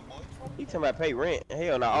this, my boy. He talking about pay rent.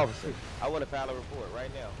 Hell no, officer. I want to file a report right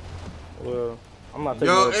now. Well, I'm not taking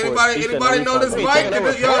Yo, anybody know this bike?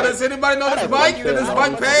 Yo, does anybody know this bike? Did this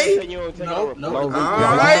bike pay? No.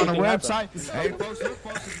 Alright. On the website. Hey, folks, look,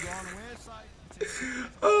 folks, if you go on the website.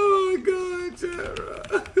 Oh my god, Tara.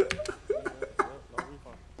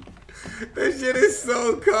 That shit is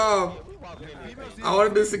so calm. I want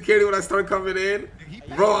to do security when I start coming in.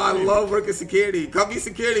 Bro, I love working security. Come be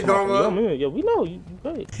security, Karma. Yeah, we know you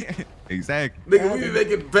pay. Exactly. Nigga, we be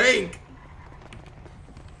making bank.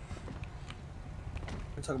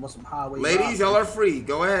 We're talking about some highway. Ladies, y'all are free.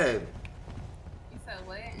 Go ahead. You said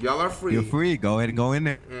what? Y'all are free. You're free. Go ahead and go in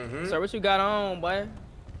there. Sir, what you got on, boy?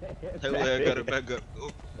 Hey, got it back up.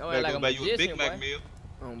 Like a buy you a Big magician, Mac boy. meal.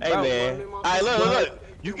 Hey man. Alright, look.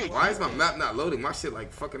 You can. Why is my map not loading? My shit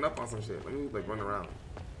like fucking up on some shit. Let me like run around.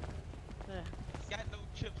 Got no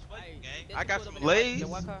chips for you, gang. I got some Lay's.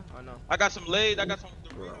 I got some Lay's. I got some.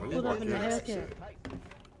 Hold up in the Hellcat.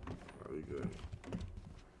 Very good.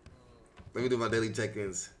 Let me do my daily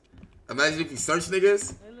check-ins. Imagine if you search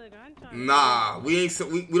niggas. Nah, we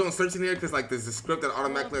don't search in here because like there's a script that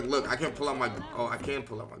automatically like, look, I can't pull out my I can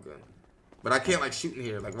pull out my gun. But I can't like shoot in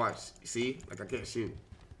here. Like watch. You see? Like I can't shoot.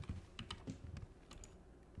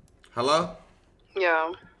 Hello?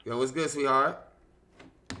 Yo. Yo, what's good, sweetheart?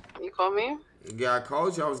 You called me? Yeah, I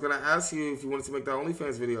called you. I was gonna ask you if you wanted to make that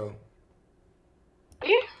OnlyFans video.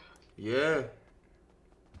 Yeah. Yeah.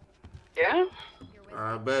 Yeah?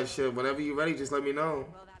 I bet shit. Whenever you're ready, just let me know.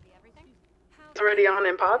 It's already on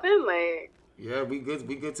and popping? Like, Yeah, we good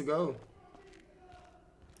to go.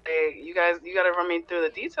 hey, you gotta run me through the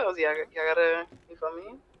details. You gotta, you feel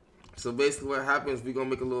me? So basically what happens, we gonna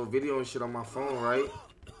make a little video and shit on my phone, right?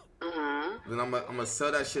 Mm-hmm. Then I'm gonna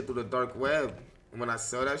sell that shit through the dark web. And when I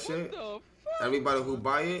sell that shit, everybody who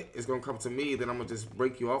buy it is gonna come to me. Then I'm gonna just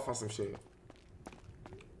break you off on some shit.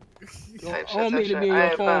 I don't mean to be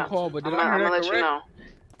your phone call, but did I hear that correct? You know.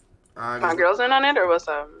 My girls in on it or what's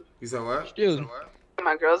up? You said what? Excuse me.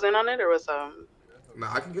 My girls in on it or what's up?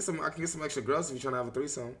 Nah, I can get some extra girls if you're trying to have a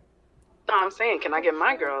threesome. No, I'm saying, can I get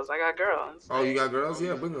my girls? I got girls. Oh, you got girls?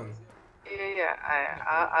 Yeah, bring them. Yeah.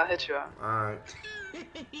 I'll hit you up. Alright.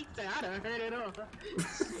 He said, I done heard it all.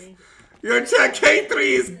 Your chat K3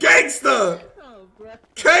 is gangster.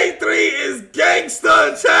 K3 is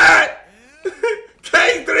gangster, chat.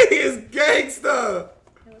 K3 is gangster.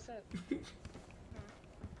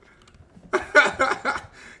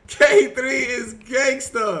 K3 is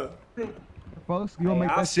gangster. Folks, you gonna make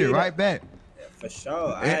that shit right back. For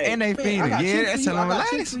sure. And they feed it. Yeah, that's a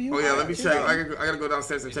relax. Oh yeah, let me check. I gotta go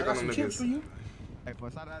downstairs and check on them niggas. Hey,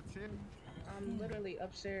 what's that shit? I'm literally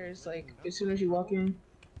upstairs, like, as soon as you walk in.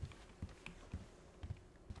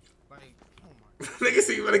 Nigga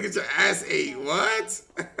said you better get your ass ate. What?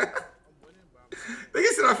 Nigga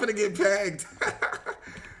said I'm finna get pegged.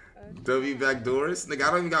 W backdoors? Nigga, I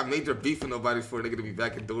don't even got major beef with nobody for a nigga to be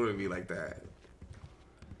backdooring me like that.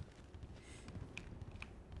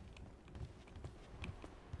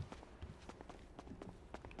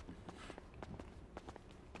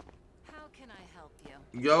 How can I help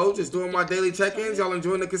you? Yo, just doing my daily check-ins. Y'all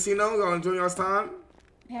enjoying the casino? Y'all enjoying y'all's time?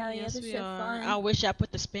 Hell yeah, Yes, this we shit are. fun. I wish I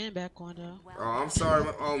put the spin back on though. Oh, I'm sorry.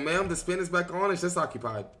 Oh, ma'am, the spin is back on. It's just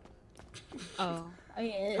occupied. Oh. Oh,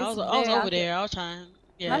 yeah, I was very over occupied. there. I was trying.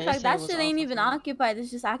 Yeah, Matter of fact, it that was shit ain't awful. even occupied.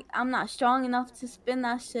 It's just I'm not strong enough to spin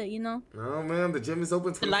that shit, you know? No, ma'am, the gym is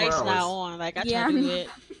open The 24 lights hours. not on. Like I Yeah, tried to I do know. it.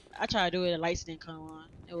 I tried to do it. The lights didn't come on.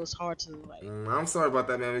 It was hard to like. I'm sorry about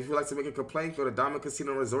that, man. If you'd like to make a complaint, go to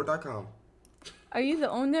DiamondCasinoResort.com. Are you the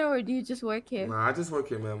owner or do you just work here? Nah, I just work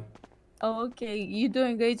here, ma'am. Oh, okay. You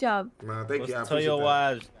doing a great job. Nah, thank you. I Tell appreciate your that.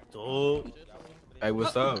 wives, dude. Hey,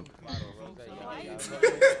 what's up?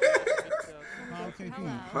 Call KP.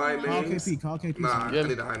 High Call names? KP. Call KP. Nah, I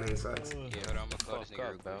need the high names facts.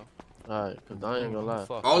 Alright, cause I ain't gonna lie.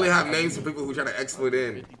 I only have names for people who try to exploit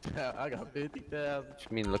in. I got 50,000.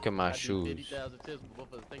 I mean, look at my shoes. 50,000 tips,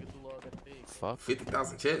 but motherfuckers taking too long at the thing. Fuck.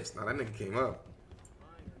 50,000 chips. Nah, that nigga came up.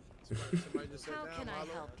 How can I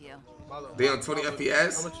help you? They on 20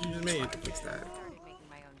 FPS? How much you just made? I can fix that.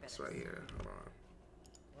 It's right here.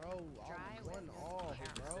 Hold on. Bro, I'm going off,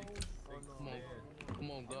 bro. Come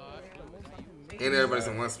on, God. And everybody's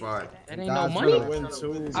in one spot. That ain't no money.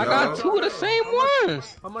 I got 2 of the same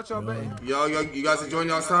ones. How much y'all betting? Yo, you guys enjoying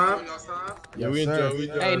y'all's time? Yeah, we enjoy.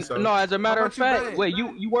 Hey, no, as a matter of fact, wait,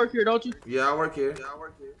 you work here, don't you? Yeah, I work here.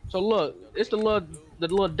 So look, it's the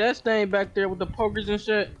little desk thing back there with the pokers and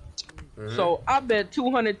shit. So I bet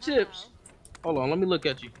 200 chips. Hold on, let me look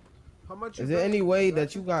at you. How much? Is there any way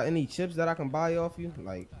that you got any chips that I can buy off you?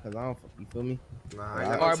 Like, cause I don't, you feel me? Nah,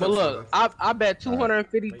 All right, but look, I bet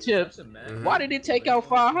 250 chips. Why did it take out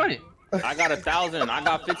 500? I got 1,000. I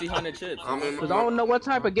got 1,500 chips. I mean, Cause I don't know what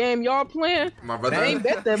type of game y'all playing. My brother, I ain't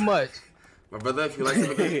bet that much. My brother, if you like to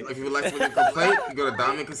make a complaint, you go to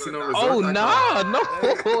Diamond Casino Resort. Oh no, no!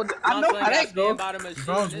 I know how that goes.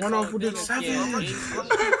 Bros, one off with the 7.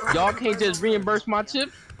 Y'all can't just reimburse my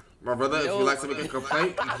chip. My brother, if you like to make a complaint,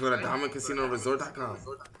 you can go to DiamondCasinoResort.com.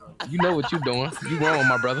 You know what you doing. You wrong,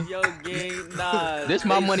 my brother. Yo, gang, nah. This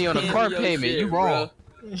my money on a car payment. Shit, you wrong.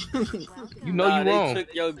 You know you wrong. They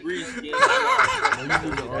took your grease, gang.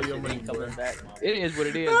 It is what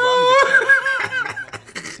it is, bro.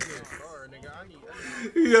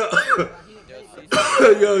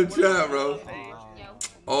 Yo, chat, bro.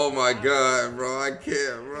 Oh my god, bro. I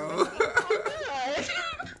can't, bro.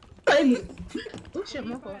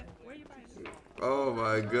 Oh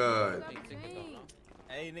my god.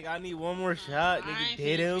 Hey, nigga, I need one more shot. Nigga,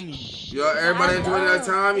 dead on me. Yo, everybody enjoying that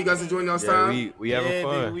time? You guys enjoying y'all time? We having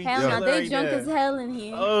fun. Hell no, they drunk as hell in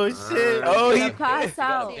here. Oh shit. Oh, he passed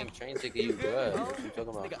out. Train ticket, you good? What you talking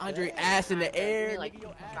about? Nigga, Andre ass in the air.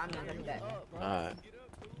 Alright.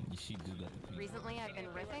 Recently, I've been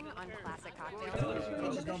riffing on classic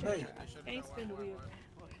cocktails.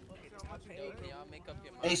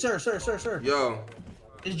 Hey, sir. Yo.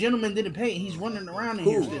 This gentleman didn't pay. He's running around in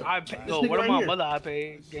here still. Yo, what about my mother? I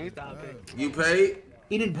paid. Gangsta, I paid. You paid?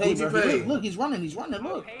 He didn't pay, Who'd bro. you pay? Look, he's running.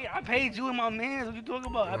 Look. Hey, I paid you and my mans. What you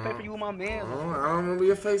talking about? I paid for you and my mans. I don't remember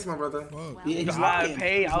your face, my brother. Yeah, he's I lying.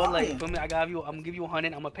 paid. He's I was lying. like, feel me? I'm gonna give you 100.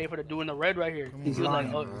 I'm gonna pay for the dude in the red right here. He was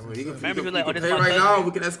like, oh, You can remember he was like, oh, this pay is my right cousin. now.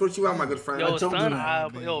 We can escort you out, my good friend. Yo, son,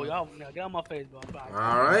 yo, y'all, get out my face, bro.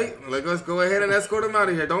 All right, let's go ahead and escort him out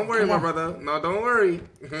of here. Don't worry, my brother. No, don't worry.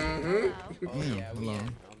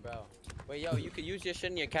 Wait, yo, you could use your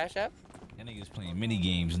shit in your Cash App? That nigga's playing mini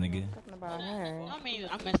games, nigga. I mean,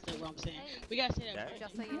 I messed up what I'm saying. We gotta say that.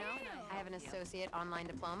 Just so you know, I have an associate online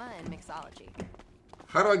diploma in mixology.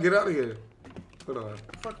 How do I get out of here? Hold on. Where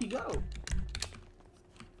the fuck you go?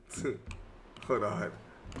 Hold on.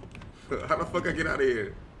 How the fuck I get out of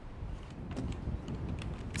here?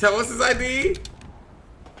 Tell us his ID.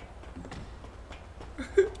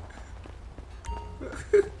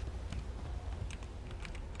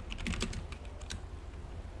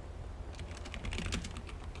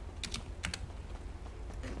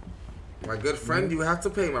 My good friend, you have to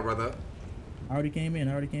pay, my brother. I already came in.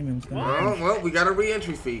 Oh, well, we got a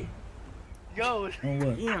re-entry fee. Yo. On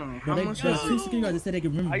what? Yeah, Bro, they security guards said they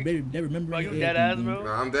can remember. They remember. Bro, you dead ass, bro?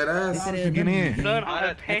 No, I'm dead ass. Get in. Son,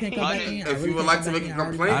 I can't come back in. If you would like to make a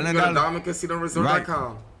complaint, go to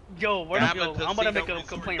DiamondCasinoResort.com. Yo, I'm gonna make a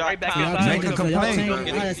complaint right back inside. Make a complaint.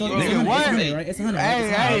 Nigga, what? It's 100.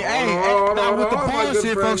 Hey, not with the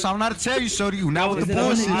bullshit, folks. I'm not to tell you, shorty. You not with the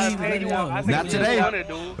bullshit. Not today.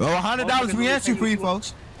 Oh, $100 we answer for you,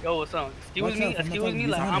 folks. Yo, son, excuse me,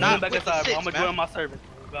 like, I'm going back inside, bro. I'm gonna join my service.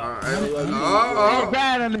 Go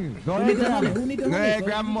ahead,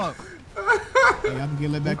 grab him up. Hey, I can get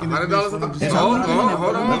let back in this bitch. Hold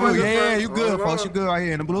on. Yeah, you good, folks. You good right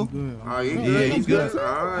here in the blue. Yeah, you good.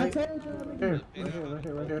 All right.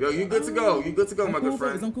 Yo, you good to go. You good to go, my good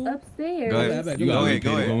friend. Upstairs. Go ahead.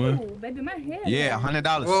 Oh, baby, my head. Yeah,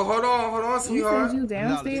 $100. Well, hold on, sweetheart. You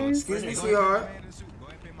downstairs? Excuse me, sweetheart.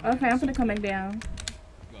 Okay, I'm gonna come back down.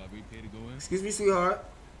 Excuse me, sweetheart.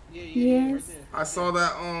 Yes. I saw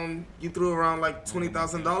that you threw around like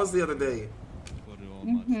 $20,000 the other day.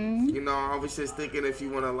 You know, I was just thinking if you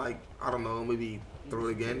wanna, like, I don't know, maybe throw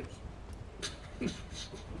it again.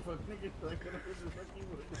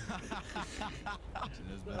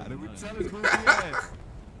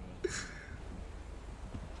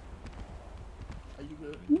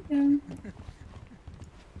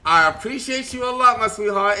 I appreciate you a lot, my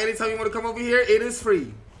sweetheart. Anytime you want to come over here, it is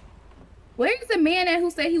free. Where's the man at who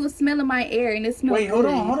said he was smelling my air and it smelled Wait, hold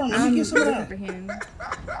on. Let me get some of that. For him.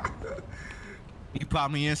 He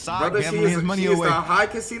probably inside, brother, gambling his money away. She is the high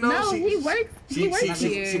casino. No, he works here.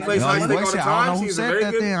 She plays high stake all the time. I don't know who said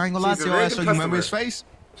that thing. I ain't gonna lie to your ass. So you remember his face?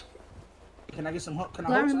 Can I get some? Can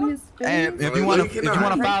I hold some? And if you want to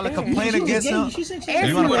file a complaint against him, if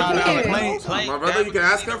you want to file a complaint, my brother, you can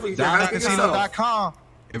ask her for DiamondCasino.com.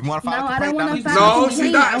 If you want to No, file I a don't complaint, want to now file we a can. No, she's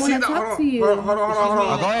complaint. not. I She's want to not. talk to you. Hold on.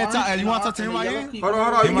 Oh, go ahead, talk. You want to talk to him right here? Hold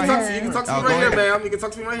on. You can talk to Yeah. you can talk to me Oh, right go here, ahead. ma'am. You can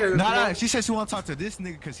talk to me right here. Nah, she said she want to talk to this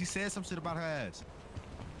nigga because he said some shit about her ass.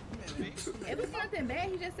 It was nothing bad.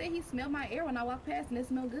 He just said he smelled my air when I walked past and it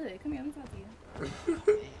smelled good. Come here, let me talk to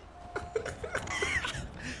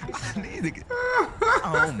you.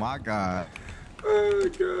 Oh my god. Oh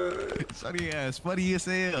god. Funny ass, funny as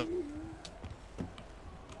hell.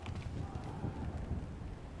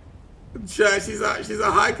 Chad, she's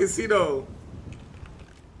a high casino.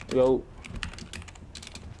 Yo.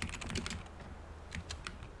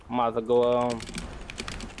 I'm about to go,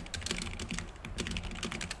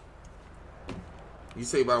 You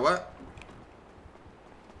say about what?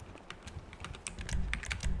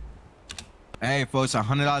 Hey, folks,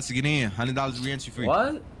 $100 to get in. $100 re-entry free.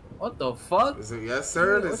 What? What the fuck? Is it, yes,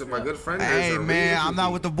 sir. This is my good friend. Hey, man, I'm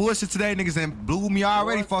not with the bullshit today. Niggas and blew me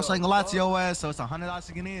already, folks. I ain't gonna lie to your ass. So it's $100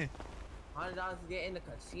 to get in. $100 to get in the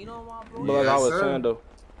casino, my bro? but like I was saying, though,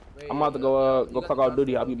 I'm about to go play Call of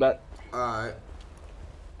Duty. I'll be back. Alright.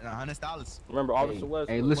 And $100. Remember, Officer West.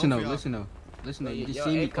 Hey, listen though. You just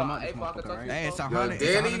see me come out this motherfucker, right? Hey, it's Yo, $100.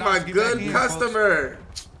 Danny, my good customer.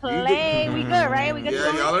 Play. We good, right? We good.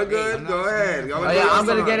 Yeah, y'all are good. Go ahead. Y'all are Oh good. yeah, I'm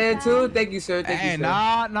gonna get in too. Thank you, sir. Thank you,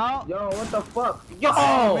 sir. No. Yo, what the fuck? Yo!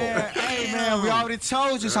 Hey, man, we already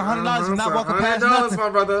told you it's $100. You're not walking past $100, nothing. my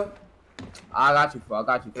brother. I got you, bro. I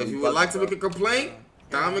got you. If you would like to make a complaint,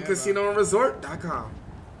 DiamondCasinoAndResort.com.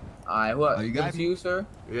 Alright, what? Oh, you Give got it to you, sir?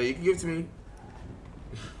 Yeah, you can give it to me.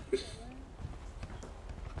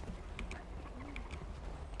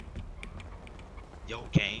 Yo,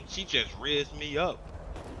 Kane, she just rizzed me up.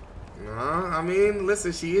 I mean,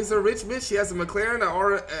 listen, she is a rich bitch. She has a McLaren,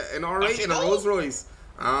 an R8, and a Rolls Royce.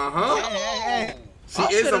 Hey. She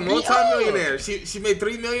is a multi-millionaire. She made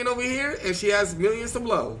 $3 million over here, and she has millions to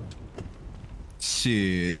blow.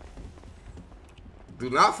 Shit. Do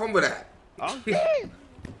not fumble that. Okay.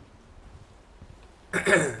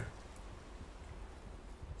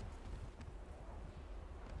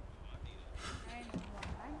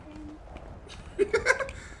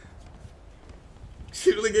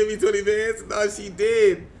 She really gave me 20 bands? Nah, she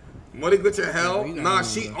did. Money good to hell? Nah,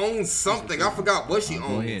 she owns something. I forgot what she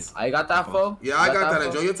owns. I got that, fo? Yeah, I got that.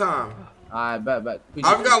 Enjoy your time. Alright, bet.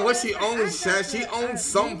 I forgot what she owns, Chad. She owns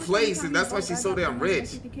some place, and that's why she's so damn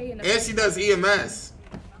rich. And she does EMS.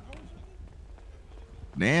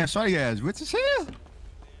 Damn, sorry ass, rich as hell.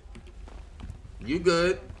 You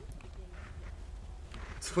good.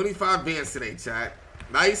 25 bands today, chat.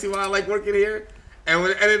 Now you see why I like working here? And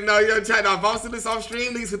then no, yo, chat, now if I was doing this off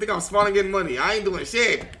stream, these would think I'm spawning getting money. I ain't doing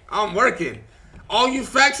shit. I'm working. All you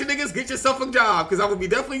faction niggas, get yourself a job, because I will be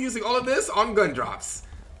definitely using all of this on gun drops.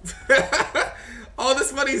 All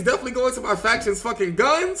this money is definitely going to my faction's fucking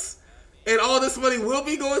guns, and all this money will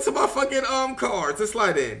be going to my fucking car to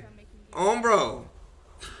slide in. Bro.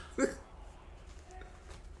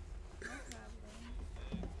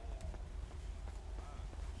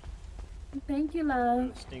 Thank you,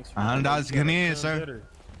 love. $100 to get in, sir.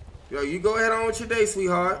 Yo, you go ahead on with your day,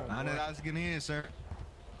 sweetheart. $100 to get in, sir.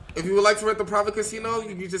 If you would like to rent the private casino,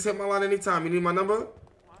 you can just hit my line anytime. You need my number?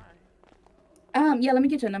 Yeah, let me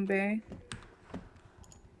get your number.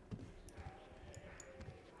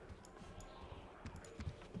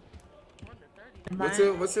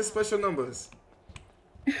 What's your special numbers?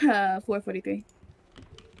 443.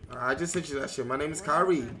 I just sent you that shit. My name is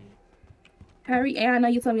Kyrie. Kyrie, I know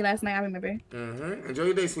you told me last night. I remember. Enjoy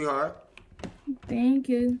your day, sweetheart. Thank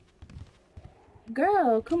you.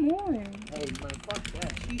 Girl, come on. Hey, man, fuck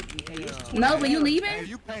that. No, but you leaving? Hey,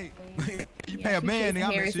 you pay a man,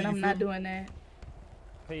 nigga. Harrison, I'm not doing that.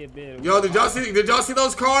 Pay a bid. Yo, did y'all see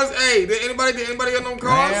those cars? Hey, did anybody on them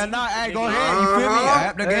cars? Man, nah, hey, go ahead. You feel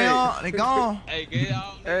me? They gone. Hey, get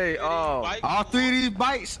out. Hey, all three of these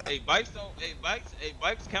bikes. Hey, bikes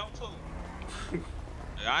count too.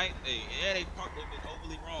 And they parked a little bit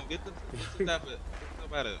overly wrong. Get the stuff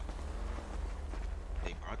out of.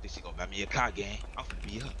 Hey, bro, I think she gonna buy me a car, gang. I'm finna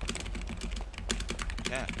be up.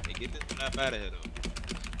 Yeah, hey, get this stuff out of here, though.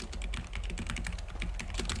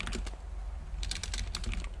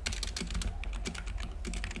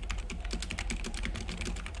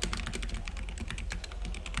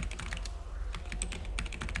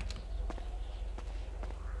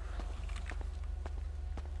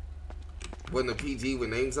 Wasn't a PG with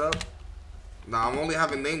names up? Nah, I'm only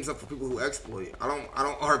having names up for people who exploit. I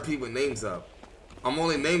don't RP with names up. I'm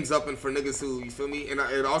only names upping for niggas who, you feel me? And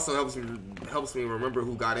it also helps me remember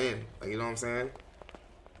who got in. Like, you know what I'm saying?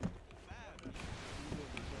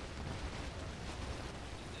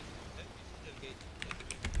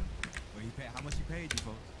 How much he paid you,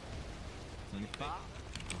 folks? 25?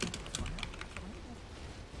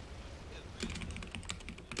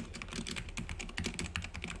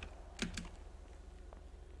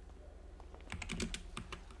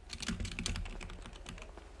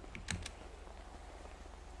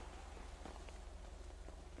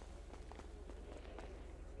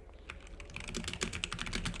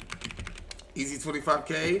 Easy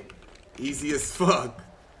 25K. Easy as fuck.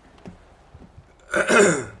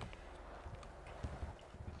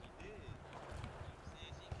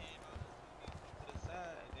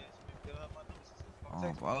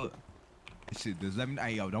 Oh, bro. Shit, just let me know.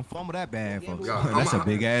 Hey, yo, don't fumble that bag, folks. Yo, That's a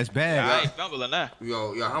big ass bag. Yeah, I ain't fumbling that.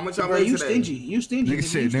 Yo, how much y'all Bro, made you today? stingy. You stingy.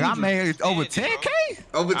 Nigga, shit, nigga, I made over 10K.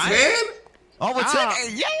 Over 10? Over 10?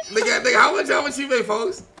 Yeah. Nigga, how much you made,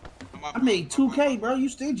 folks? I made 2K, bro. You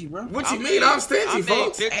stingy, bro. What you mean? I'm stingy,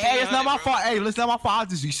 folks. Hey, it's not my fault. Hey, listen, not my fault.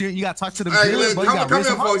 Just you shit. You gotta talk to the Hey, good, look, bro. come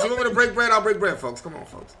here, folks. You want me to break bread? I'll break bread, folks. Come on,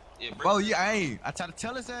 folks. Yeah, bro, yeah, hey, I try to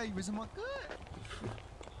tell us that you was my good.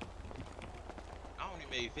 I only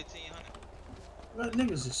made 1,500. Bro,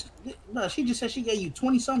 niggas is, bro, she just said she gave you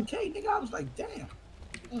 20-something K, nigga. I was like, damn.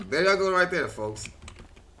 There y'all go right there, folks.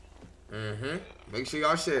 Mm-hmm. Make sure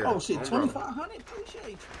y'all share. Oh shit, On 2,500. Appreciate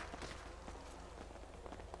you.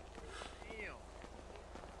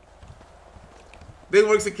 They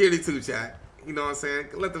work security too, chat. You know what I'm saying?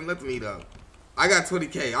 Let them eat up. I got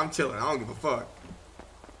 20K. I'm chilling. I don't give a fuck.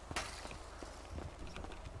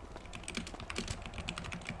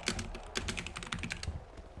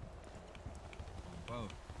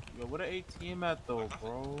 Yo, what an ATM at though,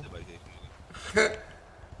 bro?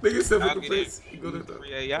 Nigga said I'll with the get place. it. You go to the...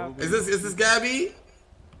 Free AI. Is this Gabby?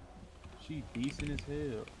 She decent as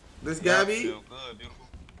hell. This Yeah, Gabby? feel good, beautiful.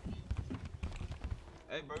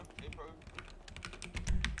 Hey, bro. Hey, bro.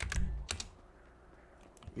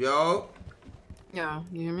 Yo. Yeah,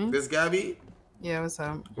 you hear me? This Gabby? Yeah, what's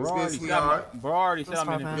up? What's good, sweetheart? Bro already said What's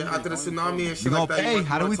I'm in poppin'? Yeah, after the tsunami and shit You like gonna that. pay?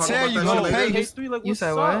 How do we tell you gonna pay? You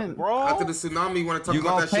said what? Bro? After the tsunami, you want to talk You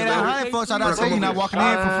about gonna that pay shit that later? high, folks? I not tell you not walking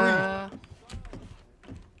in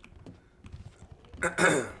for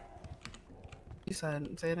free. You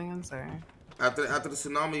said, say it again, sorry. After the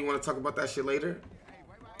tsunami, you want to talk about that shit later?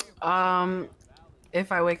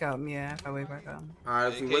 If I wake up, yeah, if I wake back up. All right,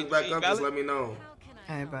 if you wake back up, just let me know.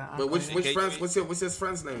 Hey, but But which friends? What's his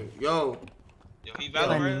friend's name? Yo. Yo, he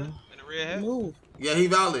valid, bro? In the red hat? Yeah, he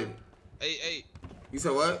valid. Hey. You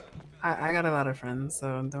said what? I got a lot of friends,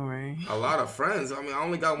 so don't worry. A lot of friends. I mean, I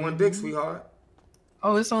only got one dick, sweetheart.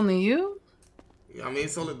 Oh, it's only you? Yeah, I mean,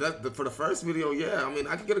 it's only that for the first video. Yeah, I mean,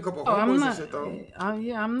 I could get a couple Oh, I'm homeboys not. and shit though.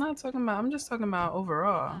 Yeah, I'm not talking about. I'm just talking about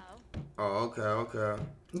overall. Oh, okay.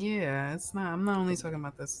 Yeah, it's not. I'm not only talking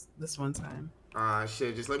about this one time. Alright,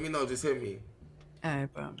 shit. Just let me know. Just hit me. Alright,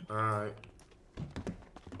 but. Alright.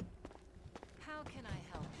 How can I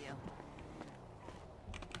help you?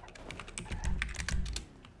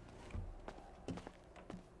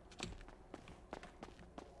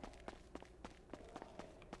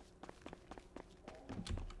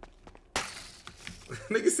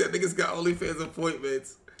 Niggas said niggas got OnlyFans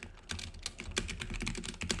appointments.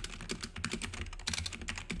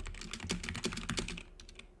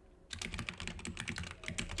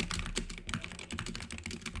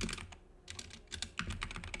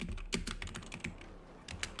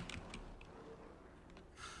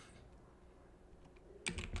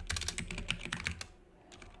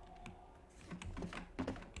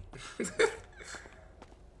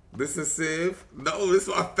 This is Civ. No, this is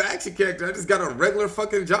my faction character. I just got a regular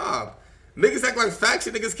fucking job. Niggas act like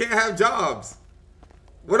faction niggas can't have jobs.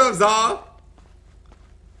 What up, Zal?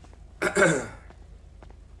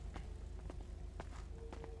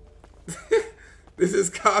 This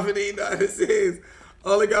is comedy. No, this is.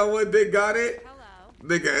 Only got one dick. Got it?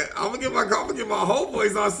 Hello. Nigga, I'm gonna get my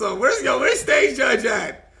homeboys on some. Where's stage judge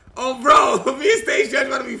at? Oh, bro, me and stage judge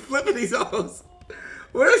about to be flipping these hoes.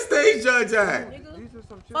 Where's stage judge at?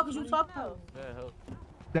 Fuck is you talking about?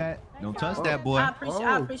 That don't touch that boy. I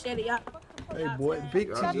appreciate it, y'all. Hey, boy,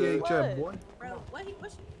 big TGHF, boy. Bro, what he?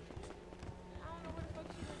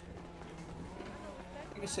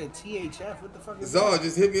 Nigga said THF. What the fuck is Zal,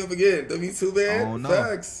 just hit me up again. W2 man. Oh, no.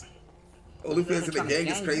 Facts. OnlyFans in the gang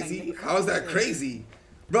is crazy. How is that crazy?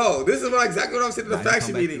 Bro, this is exactly what I'm saying in the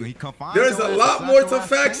faction meeting. There's a lot more to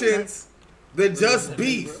factions than just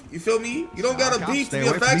beef. You feel me? You don't got a beef to be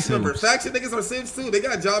a faction member. Faction niggas are Sims too. They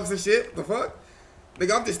got jobs and shit. The fuck?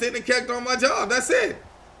 Nigga, I'm just staying in character on my job. That's it.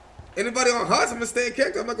 Anybody on HOTS, I'm gonna stay in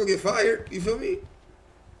character. I'm not gonna get fired. You feel me?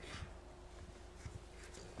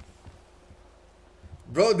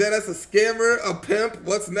 Bro, that's a scammer, a pimp.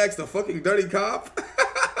 What's next? A fucking dirty cop?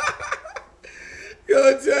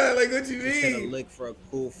 Yo, Chad, like what you Just hit a mean? lick for a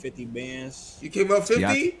cool 50 bands. You came up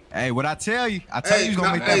 50? Hey, what I tell you? I tell you, you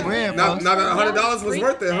gonna make that bread, Now folks. that $100 was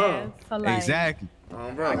worth it, huh? Exactly.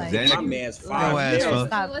 Bro. Exactly. My man's Your ass, 5 folks.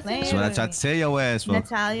 bands. That's what I tried to tell your ass, folks.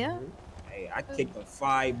 Natalia? Hey, I kicked the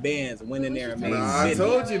 5 bands, went in there and made Nah, I 50.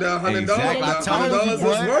 told you that $100. Exactly. I told you, $100 was boy.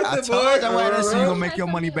 worth I it, told boy. your ass you gonna make your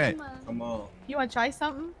money back. Come on. You want to try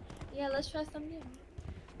something? Yeah, let's try something new.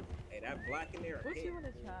 Hey, that black in there. What you want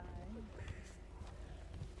to try?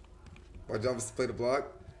 My job is to play the block.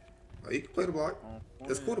 Oh, you can play the block.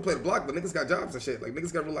 It's cool to play the block, but niggas got jobs and shit. Like,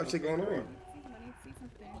 niggas got real life shit going on.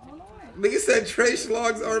 Niggas said Trey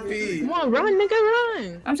Schlogs RP. Come on, run, nigga,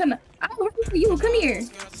 run. I'm trying to. I'm working for you. Come here.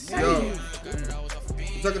 Yo. You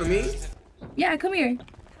talking to me? Yeah, come here.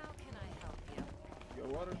 Yo,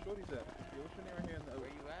 what are shorties at? Yo, what's your name right here? Where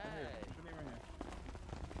you at? What's your name right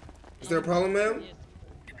here? Is there a problem, ma'am?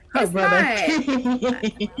 It's not.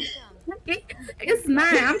 It's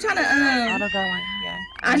not. I'm trying to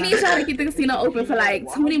I need y'all to keep the casino open for like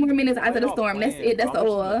 20 more minutes after the storm. That's it. That's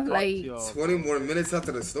all. Like 20 more minutes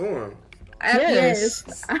after the storm. yes.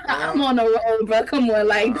 I'm on the road, bro. Come on,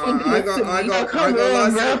 like don't do I this to me.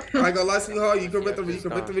 ain't gonna lie, sweetheart. You can rent the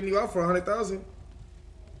venue out for $100,000.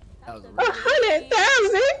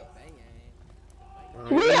 100,000?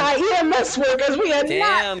 We are EMS workers. We are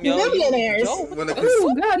not millionaires.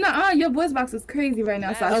 Oh God, no! Your voice box is crazy right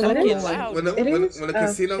now. So I when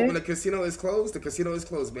the casino is closed, the casino is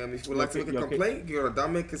closed, ma'am. If you would like to make a complaint, you go to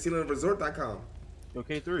DominicCasinoResort.com. Yo,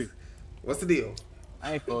 K3. What's the deal?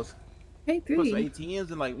 I ain't folks. K3. Put some ATMs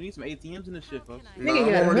and like we need some ATMs in this shit, folks. Nah,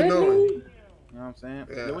 I'm already knowing. You know what I'm saying?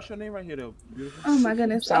 Yeah. Yo, what's your name right here, though? Beautiful. Oh my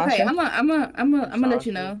goodness. Okay, I'm gonna let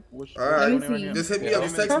you know. All right, just hit me up.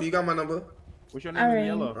 Just text me. You got my number. What's your name in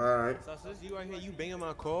yellow? All right. So since you right here, you banging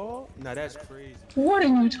my call? Nah, that's crazy. What are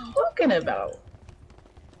you talking about?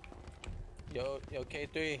 Yo,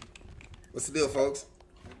 K3. What's the deal, folks?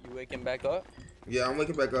 You waking back up? Yeah, I'm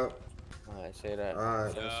waking back up. Alright, say that.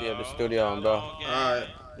 Alright. Let me see you at the studio, on, bro. Alright.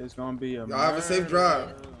 It's gonna be a y'all have a safe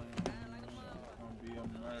drive.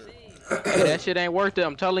 Hey, that shit ain't worth it.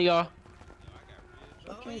 I'm telling y'all.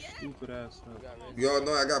 Stupid ass stuff. Y'all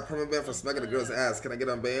know I got permanent ban for smacking the girl's ass. Can I get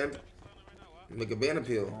unbanned? Make a ban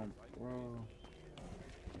appeal. Bro,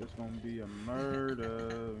 it's gonna be a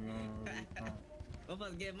murder.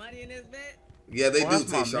 Motherfuckers get money in this bed? Yeah, they do, that's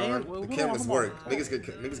my Tayshawn. man. Well, The hold cameras on, work. hold on.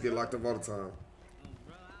 Niggas get locked up all the time.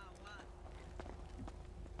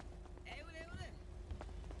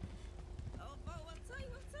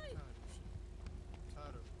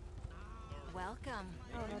 Welcome.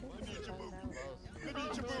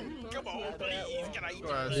 Come on, please. Can I eat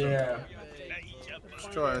Yeah.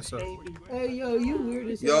 Try it, Hey, yo, you weird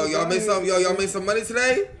as Yo, y'all made some money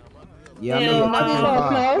today? Yeah, I made it. Bro,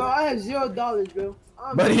 I have $0, bro.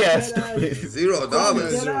 But yes. $0.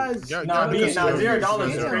 Nah, $0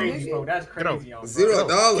 is crazy, bro. That's crazy, yo.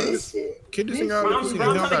 $0. Kid this thing out. I'm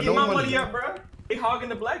trying to get my money up, bro. They hogging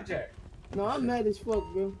the blackjack. No, I'm mad as fuck,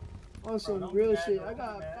 bro. On some real shit. I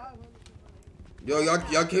got 500. Yo,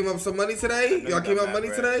 y'all came up some money today? Y'all came up money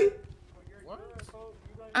today?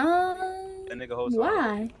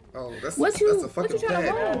 Why? Oh, that's What a you fucking trying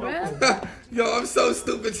to roll, pad. bro? Yo, I'm so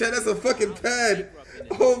stupid, Chad. That's a fucking pad.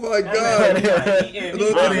 Oh my god.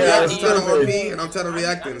 Look, I'm trying to RP and I'm trying to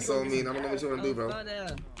react in. So I mean, I don't know what you want to do, bro.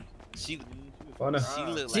 She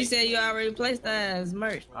said you already replaced that as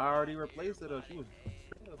merch. I already replaced it. She was.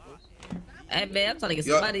 Hey, man, I'm trying to get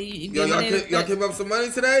Yo, somebody. y'all came up some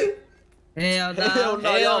money today? Hell no. Hell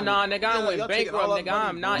no, nigga. I went bankrupt, nigga.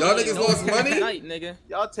 I'm not Y'all eating niggas lost money? tonight, nigga.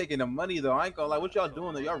 Y'all taking the money though. I ain't gonna lie. What y'all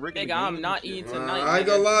doing though? Y'all rigging Nigga, I'm not eating tonight. I ain't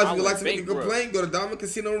gonna lie. If you would like to make make a complaint, go to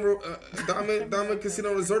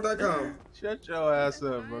DominicCasinoResort.com. Shut your ass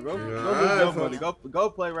up, bro. Go Alright, money. Go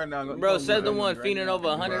play right now. Bro, says the one fiending over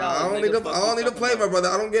 $100. I don't need to play, my brother.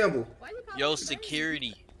 I don't gamble. Yo,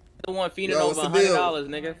 security. The one feeding Yo, over what's the deal? $100,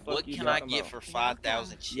 nigga. What can I get for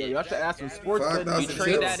 5,000 chips? Yeah, y'all should ask some sports betting. 5,000 You chips.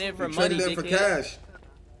 trade that in for You money, traded in for dickhead. cash.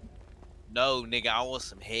 No, nigga, I want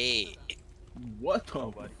some head. What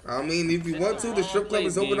the? I mean, if you want to, the strip club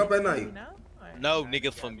is open up at night. No,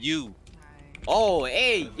 nigga, from you. Oh,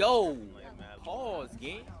 hey, yo. Pause,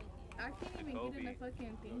 gang. I can't even get in the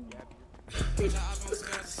fucking thing.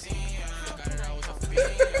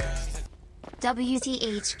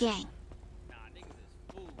 WTH gang.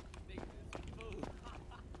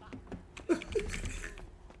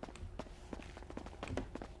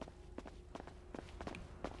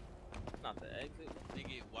 Not the exit.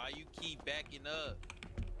 Nigga, why you keep backing up?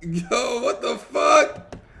 Yo, what the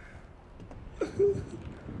fuck?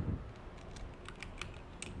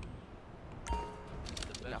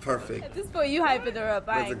 Perfect. At this point, you hyping her up.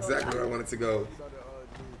 I That's ain't gonna exactly lie. where I wanted to go.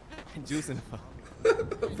 Juice in the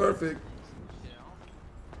phone. Perfect.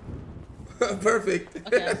 Perfect.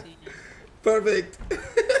 Okay, I see. Perfect.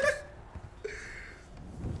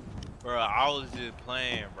 Bro, I was just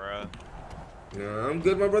playing, bro. Nah, I'm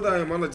good, my brother. I am on the